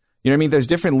beta. You know what I mean? There's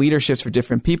different leaderships for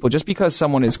different people. Just because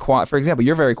someone is quiet, for example,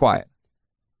 you're very quiet.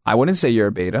 I wouldn't say you're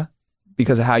a beta,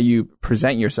 because of how you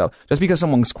present yourself. Just because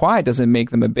someone's quiet doesn't make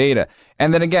them a beta.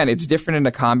 And then again, it's different in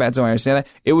the combat zone. I understand that.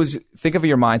 Think of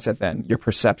your mindset then, your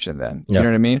perception then. You know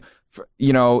what I mean?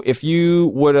 If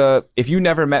you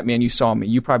never met me and you saw me,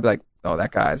 you probably be like, oh,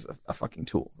 that guy's a fucking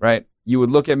tool, right? You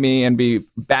would look at me and be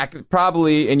back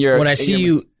probably in your... When I see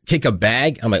you kick a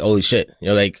bag, I'm like, holy shit.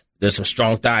 Like, there's some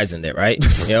strong thighs in there, right?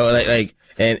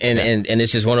 And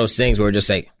it's just one of those things where just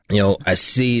like, I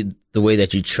see the way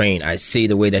that you train. I see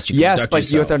the way that you conduct but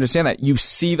yourself. you have to understand that. You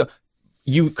see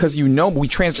because we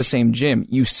train at the same gym.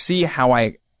 You see how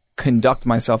I conduct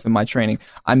myself in my training.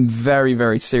 I'm very,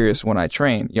 very serious when I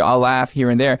train. I'll laugh here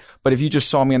and there, but if you just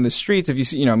saw me on the streets, if you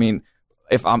see,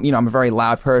 if I'm a very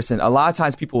loud person, a lot of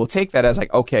times people will take that as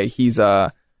like, okay, he's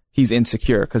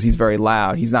insecure because he's very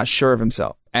loud. He's not sure of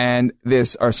himself. And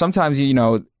sometimes,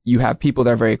 you have people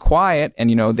that are very quiet and,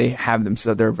 they have them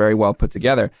so they're very well put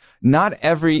together.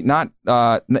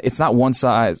 It's not one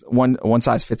size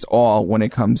fits all when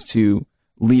it comes to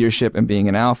leadership and being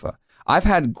an alpha. I've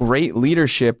had great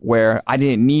leadership where I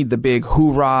didn't need the big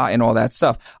hoorah and all that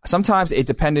stuff. Sometimes it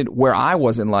depended where I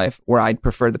was in life, where I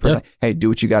preferred the person, hey, do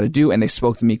what you got to do. And they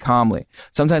spoke to me calmly.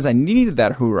 Sometimes I needed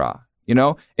that hoorah.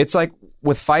 It's like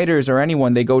with fighters or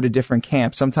anyone, they go to different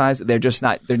camps. Sometimes they're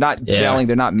not gelling.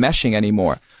 They're not meshing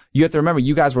anymore. You have to remember,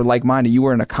 you guys were like-minded. You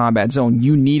were in a combat zone.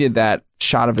 You needed that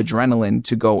shot of adrenaline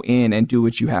to go in and do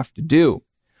what you have to do.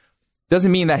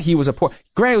 Doesn't mean that he was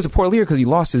granted, he was a poor leader because he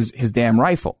lost his damn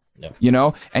rifle.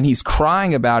 No. And he's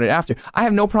crying about it after. I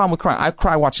have no problem with crying. I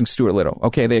cry watching Stuart Little.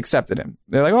 Okay, they accepted him.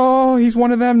 They're like, oh, he's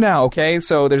one of them now. Okay,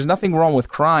 so there's nothing wrong with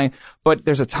crying, but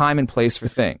there's a time and place for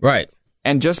things. Right.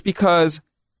 And just because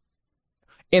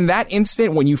in that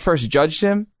instant when you first judged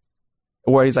him,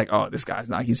 where he's like, oh, this guy's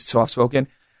not, he's soft-spoken,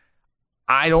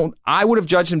 I would have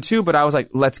judged him too, but I was like,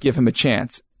 let's give him a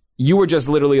chance. You were just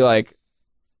literally like,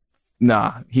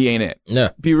 nah, he ain't it.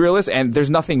 Yeah. Be realistic, and there's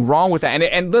nothing wrong with that.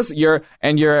 And listen, your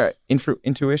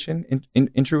intuition.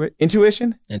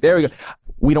 There we go.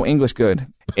 We don't English good.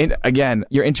 And again,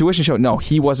 your intuition showed no,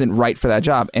 he wasn't right for that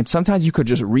job. And sometimes you could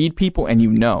just read people,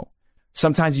 and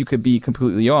sometimes you could be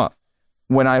completely off.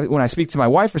 When I speak to my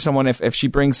wife or someone, if she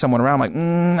brings someone around, I'm like,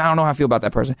 I don't know how I feel about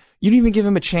that person. You didn't even give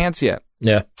him a chance yet.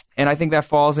 Yeah. And I think that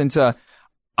falls into,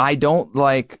 I don't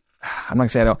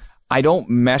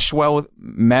mesh well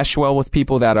with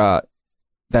people that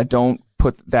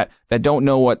don't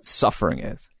know what suffering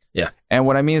is. Yeah. And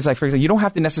what I mean is, like, for example, you don't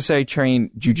have to necessarily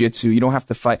train jujitsu. You don't have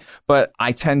to fight, but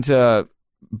I tend to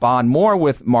bond more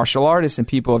with martial artists and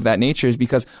people of that nature is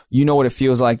because you know what it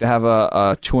feels like to have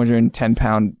a 210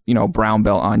 pound, brown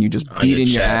belt on you, just beating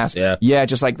your ass. Yeah.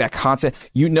 Just like that concept,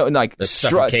 like the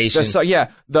suffocation.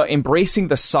 The embracing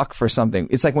the suck for something.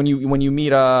 It's like when you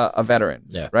meet a veteran,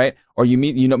 right? Or you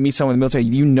meet someone in the military,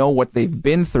 you know what they've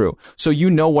been through. So you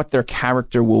know what their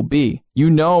character will be. You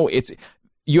would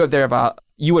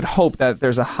hope that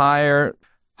there's a high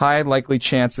likely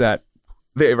chance that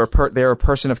they're a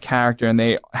person of character and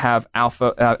they have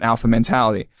alpha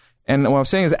mentality. And what I'm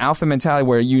saying is alpha mentality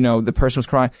where, the person was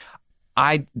crying.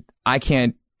 I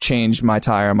can't change my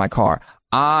tire on my car.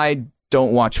 I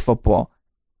don't watch football.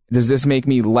 Does this make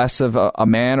me less of a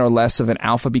man or less of an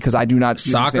alpha because I do not do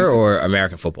soccer or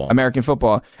American football? American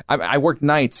football. I worked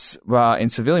nights in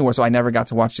civilian war, so I never got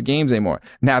to watch the games anymore.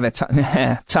 Now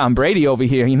that Tom Brady over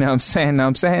here, I'm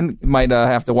saying might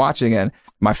have to watch it again.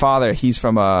 My father, he's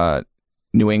from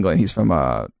New England. He's from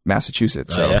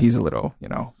Massachusetts, so he's a little,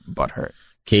 butthurt.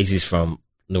 Casey's from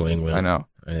New England. I know.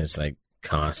 And it's like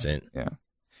constant. Yeah.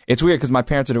 It's weird because my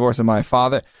parents are divorced and my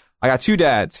father, I got two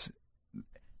dads.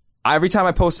 Every time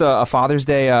I post a Father's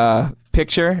Day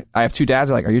picture, I have two dads.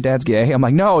 They're like, are your dads gay? I'm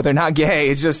like, no, they're not gay.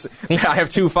 It's just, I have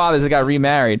two fathers that got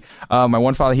remarried. My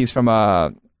one father, he's from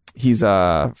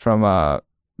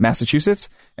Massachusetts.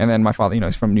 And then my father,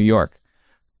 he's from New York.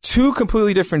 Two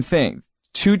completely different things.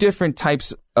 Two different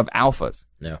types of alphas.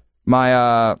 Yeah.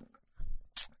 My,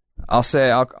 I'll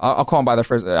call them by their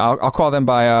first, I'll call them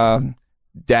by,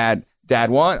 dad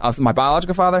one, my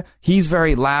biological father. He's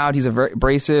very loud. He's very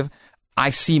abrasive. I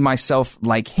see myself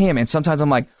like him. And sometimes I'm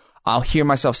like, I'll hear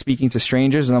myself speaking to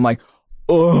strangers and I'm like,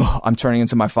 oh, I'm turning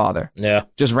into my father. Yeah.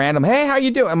 Just random. Hey, how you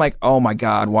doing? I'm like, oh my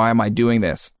God, why am I doing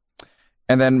this?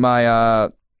 And then my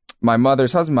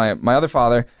mother's husband, my other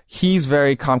father, he's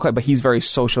very calm, but he's very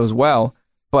social as well.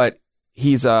 But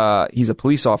he's a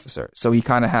police officer, so he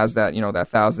kind of has that, that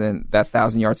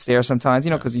 1,000-yard stare sometimes,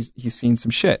 because he's seen some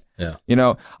shit. Yeah.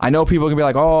 I know people can be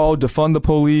like, oh, defund the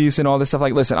police and all this stuff.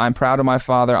 Like, listen, I'm proud of my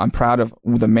father. I'm proud of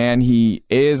the man he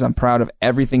is. I'm proud of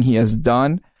everything he has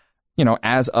done.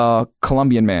 as a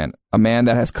Colombian man, a man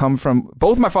that has come from,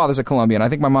 both my fathers are Colombian. I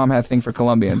think my mom had a thing for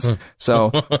Colombians.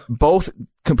 So both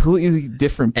completely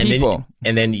different people.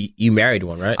 And then you married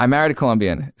one, right? I married a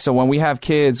Colombian. So when we have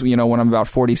kids, when I'm about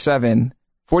 47,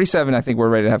 I think we're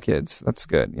ready to have kids. That's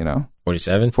good,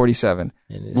 47? 47.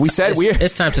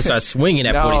 It's time to start swinging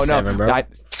at 47, bro.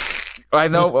 I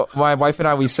know my wife and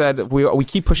I, we said, we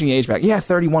keep pushing the age back. Yeah,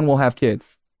 31 we'll have kids.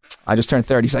 I just turned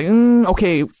 30. She's like,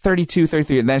 okay, 32,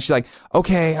 33. And then she's like,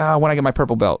 okay, when I get my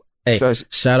purple belt. Hey, so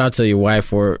shout out to your wife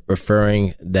for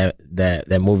referring that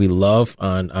movie Love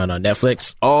on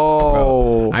Netflix.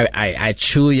 Oh, bro, I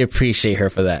truly appreciate her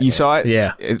for that. You saw it?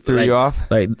 Yeah. It threw you off?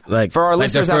 Like for our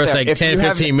listeners the first out there, 10,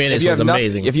 15 minutes was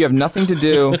amazing. If you have nothing to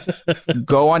do,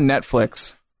 go on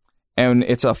Netflix. And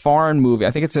it's a foreign movie.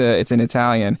 I think it's in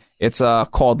Italian. It's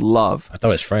called Love. I thought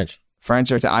it was French.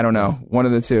 French or I don't know. One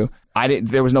of the two.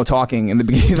 There was no talking in the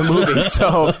beginning of the movie,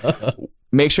 so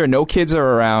make sure no kids are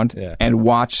around and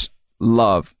watch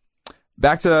Love.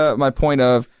 Back to my point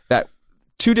of that,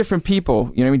 two different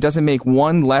people, doesn't make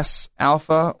one less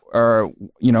alpha or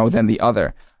than the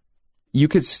other. You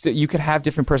could have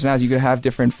different personalities, you could have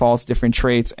different faults, different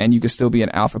traits, and you could still be an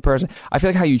alpha person. I feel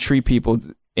like how you treat people,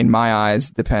 in my eyes,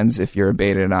 depends if you're a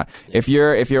beta or not. If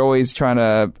you're always trying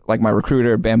to, like my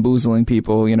recruiter, bamboozling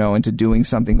people, into doing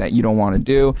something that you don't want to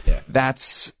do,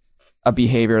 that's a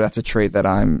behavior, that's a trait that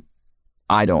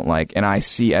I don't like and I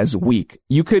see as weak.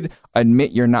 You could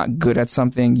admit you're not good at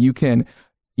something. You can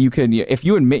if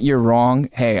you admit you're wrong,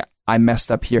 hey, I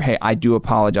messed up here. Hey, I do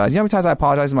apologize. You know how many times I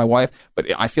apologize to my wife, but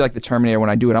I feel like the Terminator when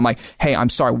I do it. I'm like, hey, I'm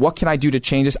sorry. What can I do to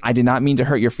change this? I did not mean to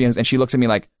hurt your feelings. And she looks at me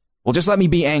like, well, just let me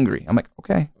be angry. I'm like,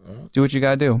 okay, do what you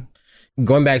got to do.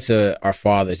 Going back to our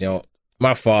fathers,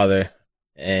 my father,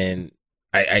 and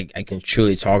I can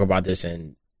truly talk about this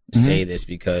and say this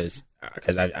because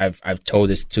I've told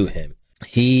this to him.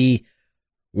 He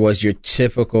was your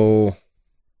typical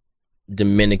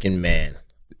Dominican man.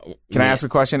 Can I ask a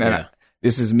question? And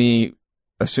this is me.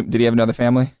 Did he have another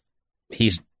family?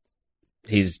 He's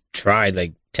tried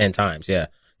like 10 times. Yeah.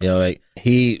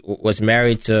 He was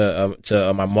married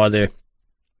to my mother,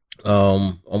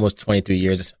 almost 23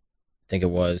 years, I think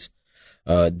it was.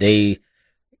 They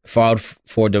filed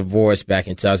for divorce back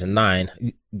in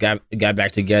 2009. Got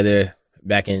back together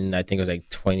back in, I think it was like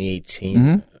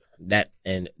 2018. That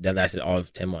lasted all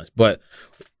of 10 months. But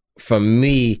for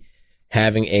me,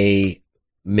 having a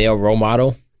male role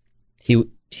model,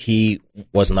 he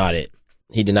was not it.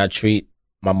 He did not treat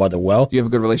my mother well. Do you have a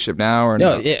good relationship now or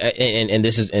no? Yeah, and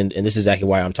this is exactly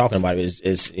why I'm talking about it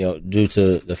is due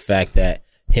to the fact that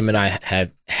him and I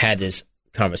have had this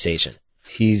conversation.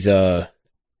 He's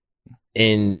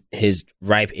in his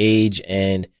ripe age,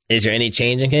 and is there any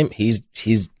change in him? He's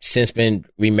since been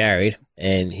remarried,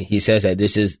 and he says that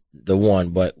this is the one,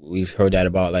 but we've heard that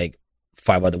about like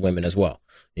 5 other women as well.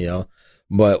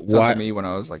 But sounds like me when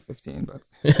I was like 15, but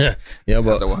but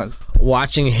as I was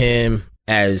watching him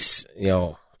as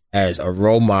as a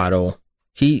role model,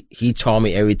 he taught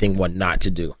me everything what not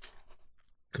to do,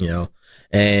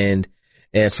 and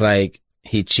it's like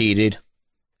he cheated,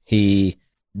 he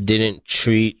didn't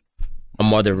treat a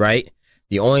mother right.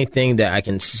 The only thing that I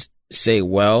can say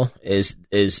well is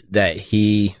that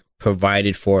he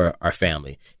provided for our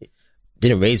family.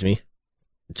 Didn't raise me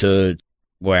to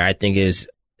where I think is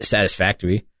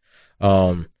satisfactory.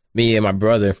 Me and my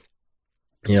brother,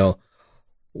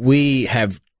 we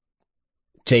have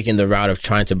taken the route of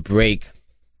trying to break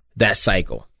that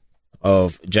cycle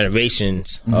of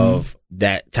generations of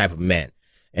that type of man.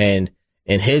 And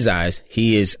in his eyes,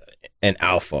 he is an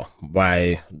alpha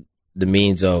by the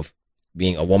means of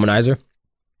being a womanizer,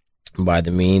 by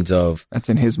the means of... That's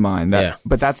in his mind.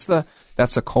 But that's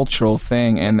a cultural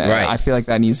thing. And I feel like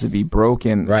that needs to be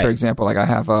broken. Right. For example, like I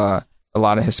have a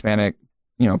lot of Hispanic,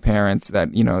 parents that,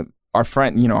 our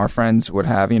friends would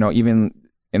have, even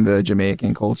in the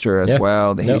Jamaican culture as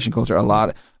well, the Haitian culture, a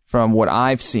lot from what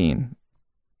I've seen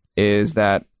is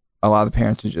that a lot of the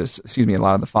parents would a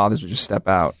lot of the fathers would just step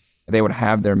out. They would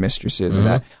have their mistresses and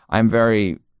that. I'm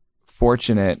very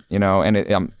fortunate, and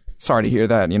I'm sorry to hear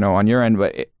that, on your end,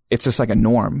 but it's just like a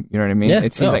norm. You know what I mean? Yeah,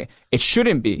 it seems like it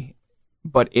shouldn't be,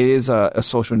 but it is a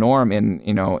social norm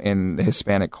in the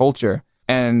Hispanic culture.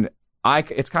 And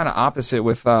it's kind of opposite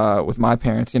with my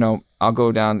parents. I'll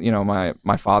go down.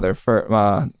 My father,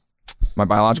 my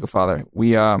biological father.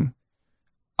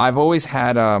 I've always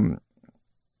had.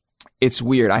 It's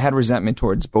weird. I had resentment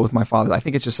towards both my fathers. I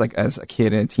think it's just like as a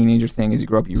kid and a teenager thing. As you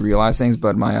grow up, you realize things.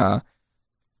 But my,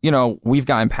 we've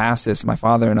gotten past this. My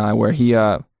father and I, where he,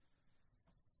 I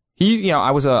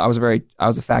was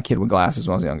a fat kid with glasses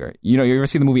when I was younger. You ever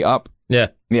see the movie Up? Yeah.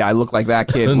 Yeah, I look like that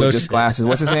kid No with just shit. glasses.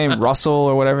 What's his name? Russell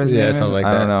or whatever his name is? something like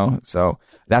I don't that. know. So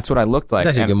that's what I looked like.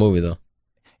 It's actually a And good movie, though.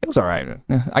 it was all right.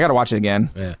 I got to watch it again.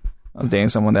 Yeah. I was dating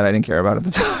someone that I didn't care about at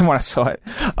the time when I saw it.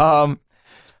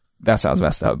 That sounds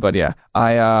messed up, but yeah,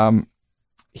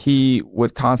 he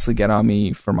would constantly get on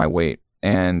me for my weight,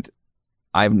 and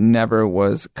I never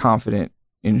was confident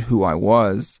in who I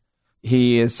was.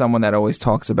 He is someone that always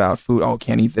talks about food. Oh,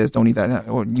 can't eat this, don't eat that.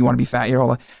 Oh, you want to be fat your whole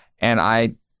life. And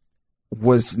I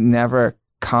was never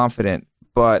confident,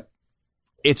 but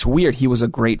it's weird. He was a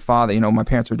great father. My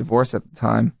parents were divorced at the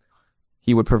time.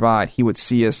 He would provide. He would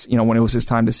see us. When it was his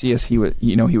time to see us, he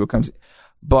would come.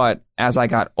 But as I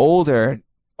got older,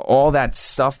 all that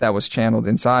stuff that was channeled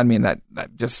inside me, and that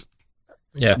just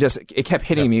it kept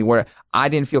hitting me where I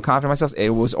didn't feel confident in myself.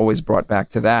 It was always brought back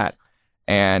to that,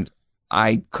 and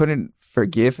I couldn't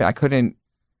forgive. I couldn't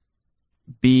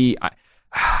be.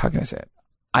 How can I say it?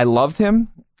 I loved him,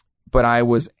 but I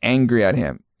was angry at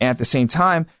him. And at the same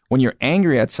time, when you're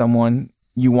angry at someone,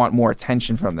 you want more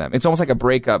attention from them. It's almost like a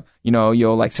breakup.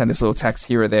 You'll like send this little text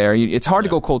here or there. It's hard to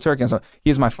go cold turkey. So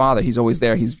he is my father. He's always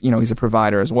there. He's a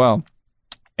provider as well.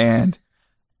 And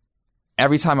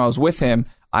every time I was with him,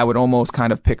 I would almost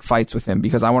kind of pick fights with him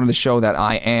because I wanted to show that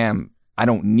I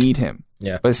don't need him.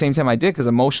 Yeah. But at the same time I did, because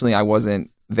emotionally I wasn't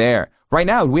there. Right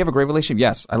now, we have a great relationship.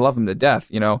 Yes, I love him to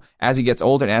death. As he gets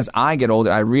older and as I get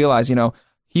older, I realize,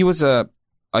 he was a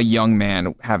young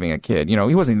man having a kid. He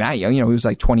wasn't that young. He was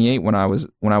like 28 when I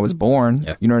was born.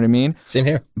 Yeah. You know what I mean? Same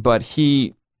here. But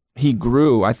he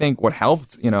grew. I think what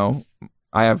helped,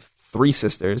 I have 3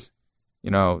 sisters,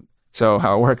 so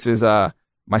how it works is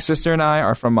my sister and I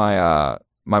are from my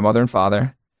mother and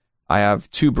father. I have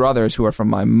 2 brothers who are from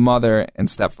my mother and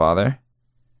stepfather.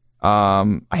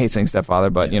 I hate saying stepfather,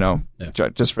 but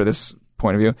just for this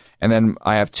point of view. And then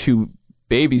I have 2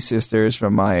 baby sisters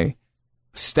from my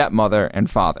stepmother and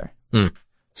father.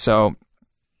 So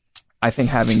I think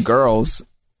having girls,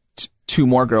 2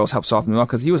 more girls, helped soften him up,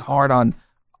 because he was hard on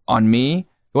me.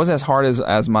 It wasn't as hard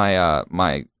as my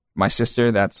my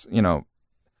sister. That's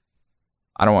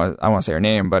I don't want to say her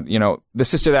name, but the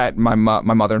sister that my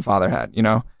mother and father had,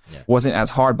 wasn't as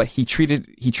hard, but he treated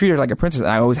her like a princess. And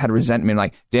I always had resentment,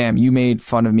 like, damn, you made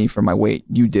fun of me for my weight.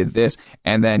 You did this.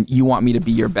 And then you want me to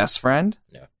be your best friend?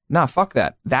 Yeah. Nah, fuck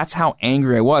that. That's how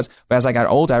angry I was. But as I got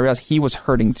older, I realized he was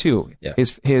hurting too. Yeah.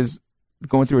 His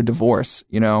going through a divorce,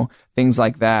 things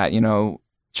like that,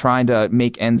 trying to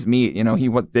make ends meet. He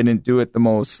didn't do it the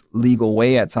most legal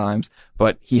way at times,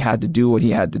 but he had to do what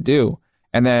he had to do.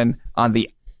 And then on the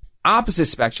opposite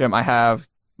spectrum, I have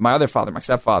my other father, my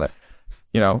stepfather.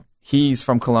 He's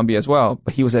from Colombia as well,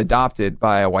 but he was adopted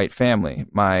by a white family,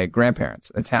 my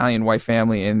grandparents, Italian white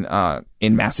family in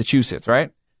Massachusetts,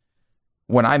 right?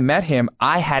 When I met him,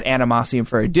 I had animosity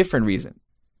for a different reason.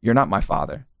 You're not my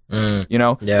father.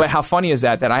 Yeah. But how funny is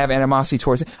that I have animosity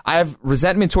towards, I have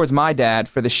resentment towards my dad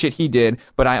for the shit he did,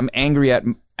 but I am angry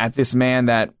at this man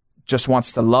that just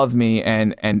wants to love me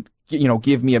and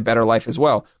give me a better life as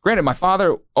well. Granted, my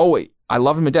father, I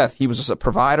love him to death. He was just a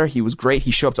provider. He was great.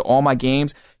 He showed up to all my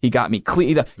games. He got me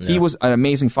clean. He was an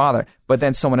amazing father. But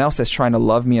then someone else that's trying to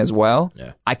love me as well,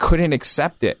 I couldn't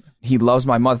accept it. He loves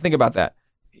my mother. Think about that.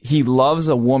 He loves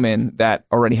a woman that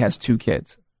already has 2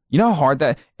 kids. You know how hard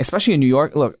that, especially in New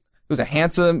York, look, he was a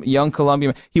handsome young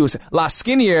Colombian. He was a lot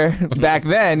skinnier back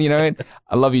then,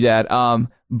 I love you, Dad.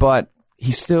 But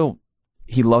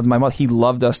he loved my mother. He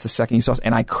loved us the second he saw us,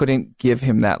 and I couldn't give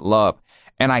him that love.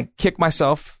 And I kicked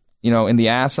myself, in the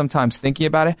ass sometimes thinking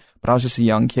about it, but I was just a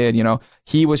young kid,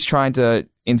 He was trying to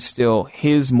instill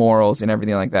his morals and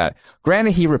everything like that.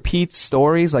 Granted, he repeats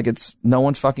stories like it's no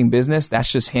one's fucking business.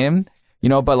 That's just him,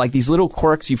 but like these little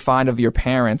quirks you find of your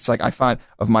parents, like I find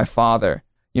of my father,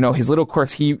 his little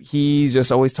quirks, he's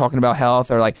just always talking about health,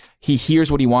 or like he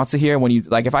hears what he wants to hear. When you,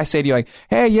 like, if I say to you like,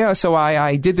 hey, yeah, so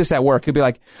I did this at work, he'll be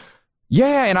like,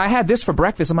 yeah, and I had this for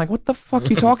breakfast. I'm like, what the fuck are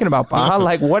you talking about, Pa?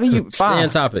 Like, what are you? Stay on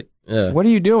topic. Yeah. What are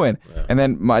you doing? Yeah. And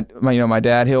then my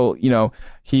dad,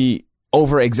 he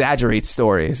over exaggerates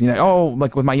stories.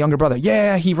 Like with my younger brother,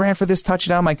 yeah, he ran for this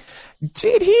touchdown. I'm like,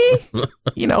 did he?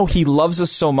 He loves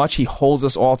us so much. He holds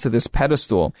us all to this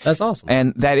pedestal. That's awesome.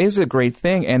 And that is a great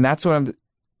thing. And that's what I'm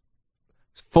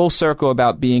full circle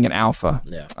about being an alpha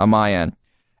on my end,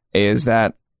 is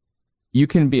that you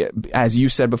can be, as you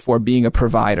said before, being a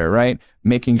provider, right?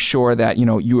 Making sure that,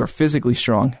 you are physically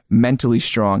strong, mentally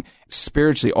strong,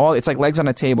 spiritually, it's like legs on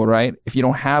a table, right? If you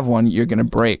don't have one, you're going to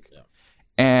break. Yeah.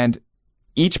 And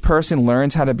each person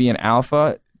learns how to be an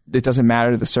alpha. It doesn't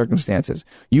matter the circumstances.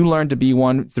 You learn to be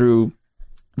one through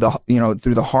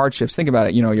the hardships. Think about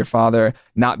it. Your father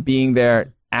not being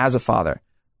there as a father.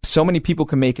 so many people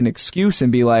can make an excuse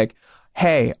and be like,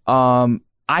 hey,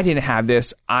 I didn't have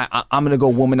this. I'm going to go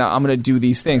woman out. I'm going to do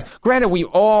these things. Granted, we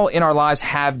all in our lives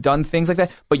have done things like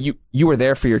that, but you were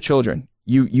there for your children.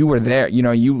 You were there. You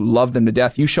know, you loved them to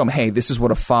death. You show them, hey, this is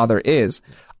what a father is.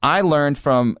 I learned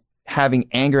from having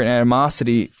anger and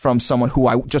animosity from someone who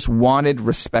I just wanted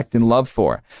respect and love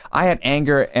for. I had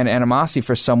anger and animosity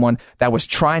for someone that was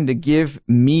trying to give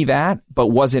me that, but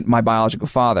wasn't my biological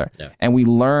father. Yeah. And we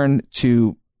learn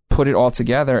to put it all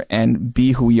together and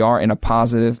be who we are in a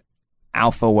positive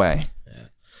alpha way.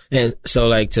 Yeah. And so,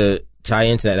 like, to tie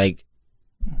into that, like,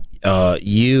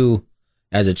 you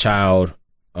as a child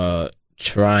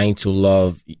trying to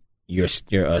love your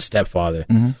stepfather.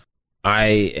 Mm-hmm. I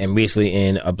am recently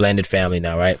in a blended family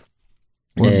now, right?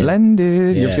 We're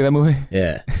blended. Yeah. You ever see that movie?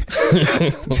 Yeah.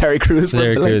 Terry Crews.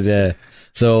 Terry Crews, yeah.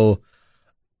 So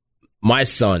my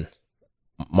son,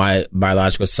 my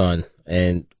biological son,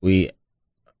 and I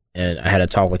had a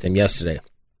talk with him yesterday.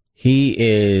 He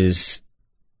is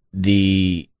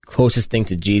the closest thing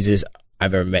to Jesus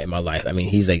I've ever met in my life. I mean,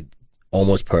 he's like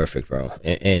almost perfect, bro.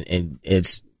 And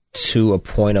it's to a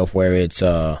point of where it's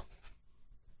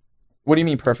What do you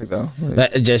mean perfect though?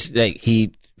 Just like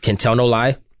he can tell no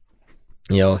lie.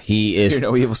 You know, he is. Hear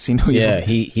no evil, see no evil. Yeah,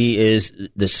 he is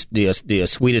the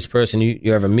sweetest person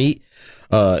you ever meet.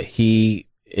 He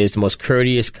is the most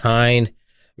courteous, kind,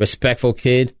 respectful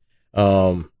kid.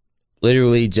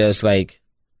 Literally, just like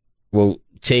will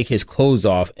take his clothes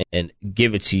off and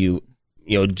give it to you.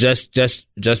 You know, just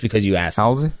because you ask. How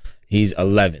old is he? He's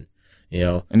 11. You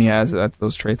know, and he has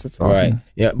those traits. That's awesome. Right.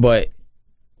 Yeah, but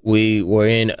we were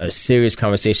in a serious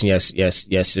conversation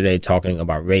yesterday talking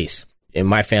about race. In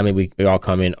my family, we all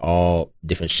come in all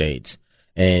different shades.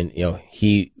 And, you know,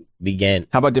 he began...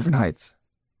 How about different heights?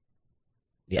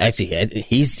 Actually,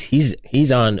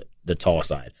 he's on the tall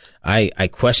side. I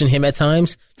question him at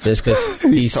times just because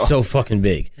he's so fucking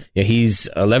big. You know, he's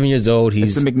 11 years old.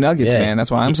 It's the McNuggets, man.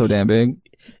 That's why I'm so damn big.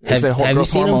 It's the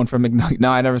growth hormone from McNuggets.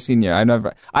 No, I never seen you. I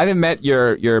haven't met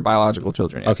your biological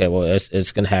children yet. Okay, well,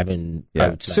 it's gonna happen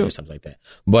soon or something like that.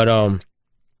 But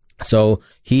so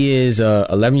he is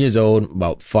 11 years old,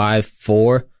 about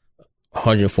 5'4",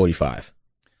 145.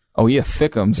 Oh, yeah,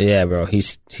 thickums. Yeah, bro.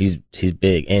 He's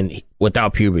big and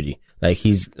without puberty,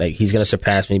 he's gonna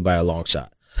surpass me by a long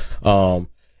shot. And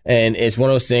it's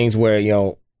one of those things where, you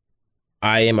know,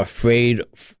 I am afraid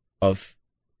of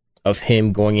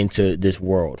him going into this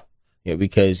world, you know,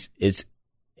 because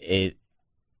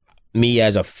me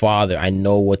as a father, I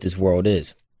know what this world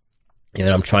is, and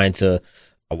I'm trying to.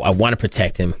 I want to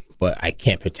protect him, but I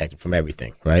can't protect him from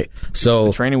everything, right? So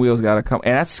the training wheels got to come,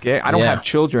 and that's scary. I don't have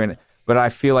children, but I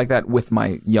feel like that with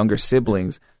my younger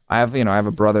siblings. I have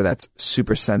a brother that's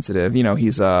super sensitive. You know,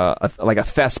 he's like a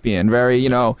thespian, very, you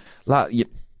know.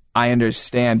 I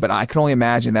understand, but I can only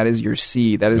imagine that is your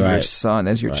seed, that is your son,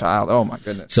 that is your child. Oh my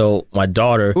goodness. So my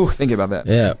daughter. Ooh, think about that.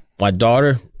 Yeah, my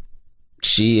daughter,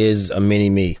 she is a mini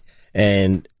me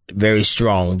and very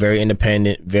strong, very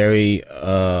independent, very. She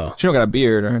don't got a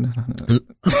beard or. Don't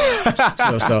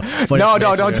put her on.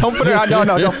 Don't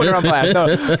put her on blast.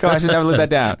 No, come on, I should never let that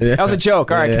down. Yeah. That was a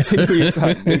joke. All right, continue your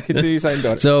son. Continue your son,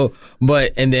 daughter. So,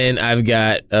 and then I've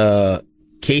got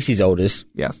Casey's oldest.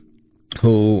 Yes.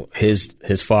 Who his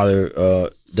father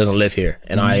doesn't live here,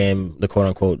 and I am the quote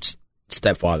unquote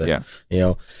stepfather. Yeah, you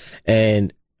know,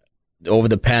 and over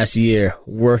the past year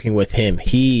working with him,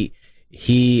 he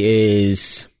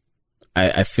is.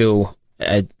 I feel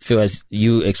as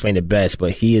you explained it best,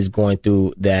 but he is going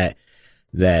through that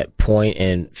point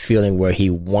and feeling where he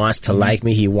wants to like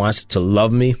me, he wants to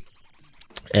love me,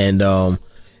 and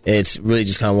it's really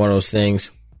just kind of one of those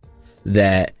things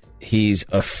that. He's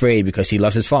afraid because he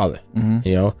loves his father,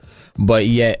 you know, but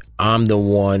yet I'm the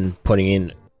one putting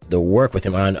in the work with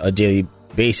him on a daily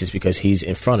basis because he's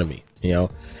in front of me, you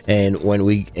know, and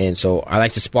so I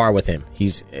like to spar with him.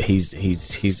 He's a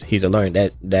learner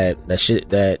that shit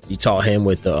that you taught him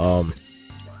with the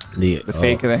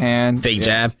fake of the hand, fake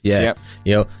jab. Yeah. Yep.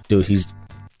 You know, dude,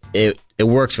 it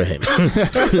works for him.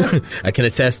 I can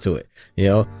attest to it, you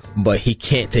know, but he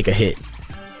can't take a hit.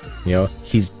 You know,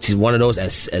 he's one of those.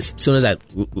 As soon as I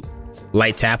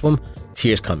light tap him,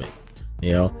 tears coming.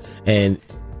 You know, and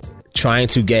trying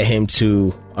to get him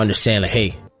to understand, like,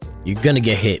 hey, you're gonna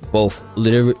get hit both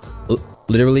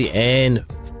literally and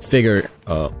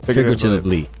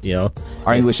figuratively. You know,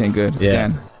 our English ain't good. Yeah,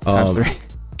 again, times 3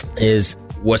 is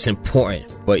what's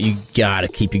important. But you gotta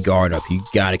keep your guard up. You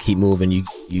gotta keep moving.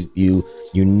 You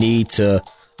need to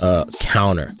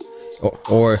counter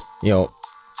or you know.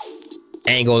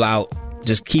 Angle out,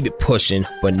 just keep it pushing,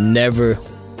 but never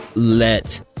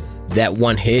let that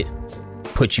one hit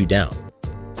put you down.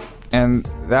 And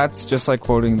that's just like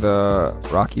quoting the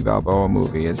Rocky Balboa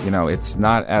movie is, it's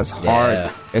not as hard.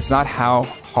 Yeah. It's not how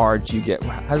hard you get.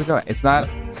 How's it go? It's not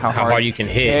how hard you can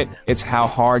hit. It's how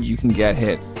hard you can get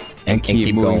hit and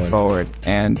keep moving going forward.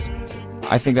 And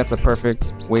I think that's a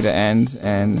perfect way to end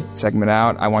and segment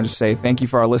out. I want to say thank you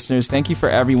for our listeners. Thank you for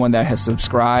everyone that has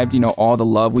subscribed. All the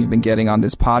love we've been getting on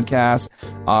this podcast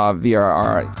via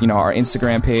our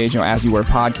Instagram page, As You Were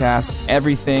Podcast.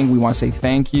 Everything. We want to say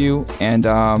thank you. And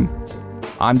I'm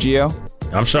Gio.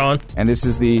 I'm Sean. And this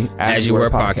is the As You Were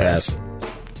Podcast.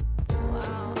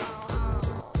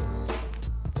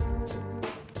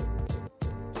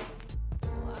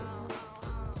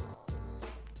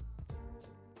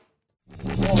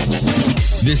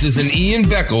 This is an Ian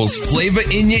Beckles Flavor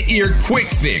in Your Ear quick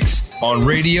fix on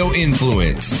Radio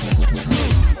Influence.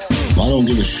 I don't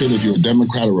give a shit if you're a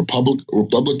Democrat or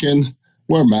Republican.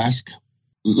 Wear a mask.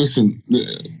 Listen,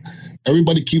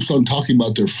 everybody keeps on talking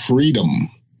about their freedom.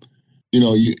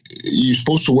 You're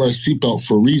supposed to wear a seatbelt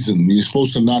for a reason. You're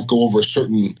supposed to not go over a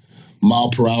certain mile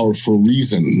per hour for a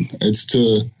reason. It's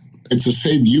to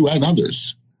save you and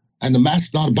others. And the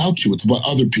mask's not about you. It's about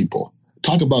other people.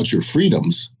 Talk about your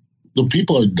freedoms. The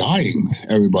people are dying,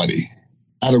 everybody,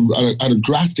 at a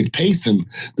drastic pace. And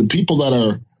the people that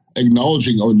are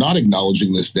acknowledging or not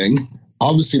acknowledging this thing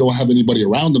obviously don't have anybody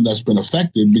around them that's been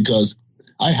affected, because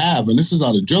I have, and this is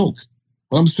not a joke.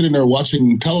 When I'm sitting there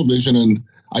watching television and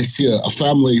I see a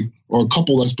family or a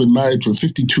couple that's been married for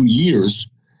 52 years,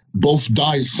 both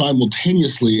die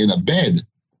simultaneously in a bed.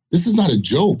 This is not a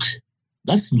joke.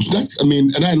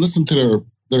 And I listened to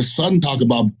their son talk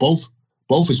about both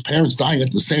his parents dying at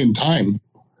the same time,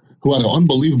 who had an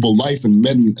unbelievable life and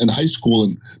met in high school,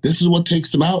 and this is what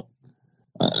takes them out.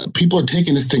 People are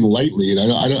taking this thing lightly, and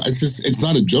it's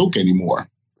not a joke anymore.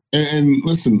 And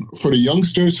listen, for the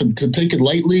youngsters to take it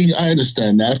lightly, I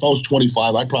understand that. If I was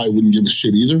 25, I probably wouldn't give a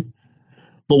shit either.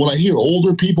 But when I hear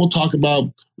older people talk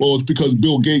about, well, it's because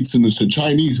Bill Gates and it's the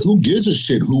Chinese, who gives a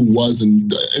shit who was,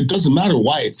 and it doesn't matter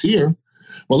why it's here.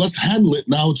 Well, let's handle it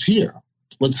now it's here.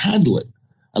 Let's handle it.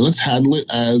 And let's handle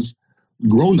it as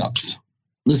grown-ups.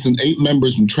 Listen, 8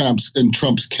 members in Trump's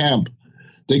camp,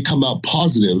 they come out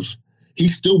positive. He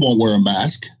still won't wear a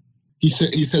mask. He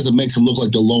says it makes him look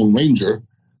like the Lone Ranger.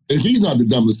 If he's not the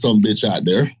dumbest son bitch out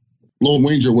there, Lone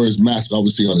Ranger wears a mask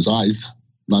obviously on his eyes,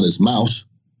 not his mouth.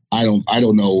 I don't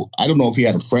know. I don't know if he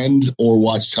had a friend or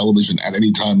watched television at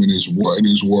any time in his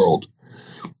world.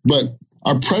 But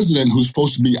our president, who's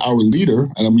supposed to be our leader,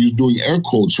 and I'm doing air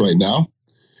quotes right now,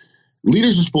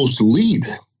 leaders are supposed to lead,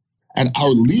 and our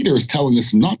leader is telling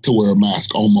us not to wear a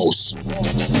mask almost.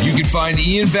 You can find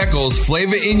Ian Beckles'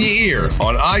 Flavor in Your Ear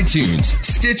on iTunes,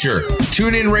 Stitcher,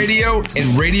 TuneIn Radio,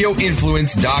 and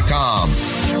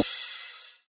RadioInfluence.com.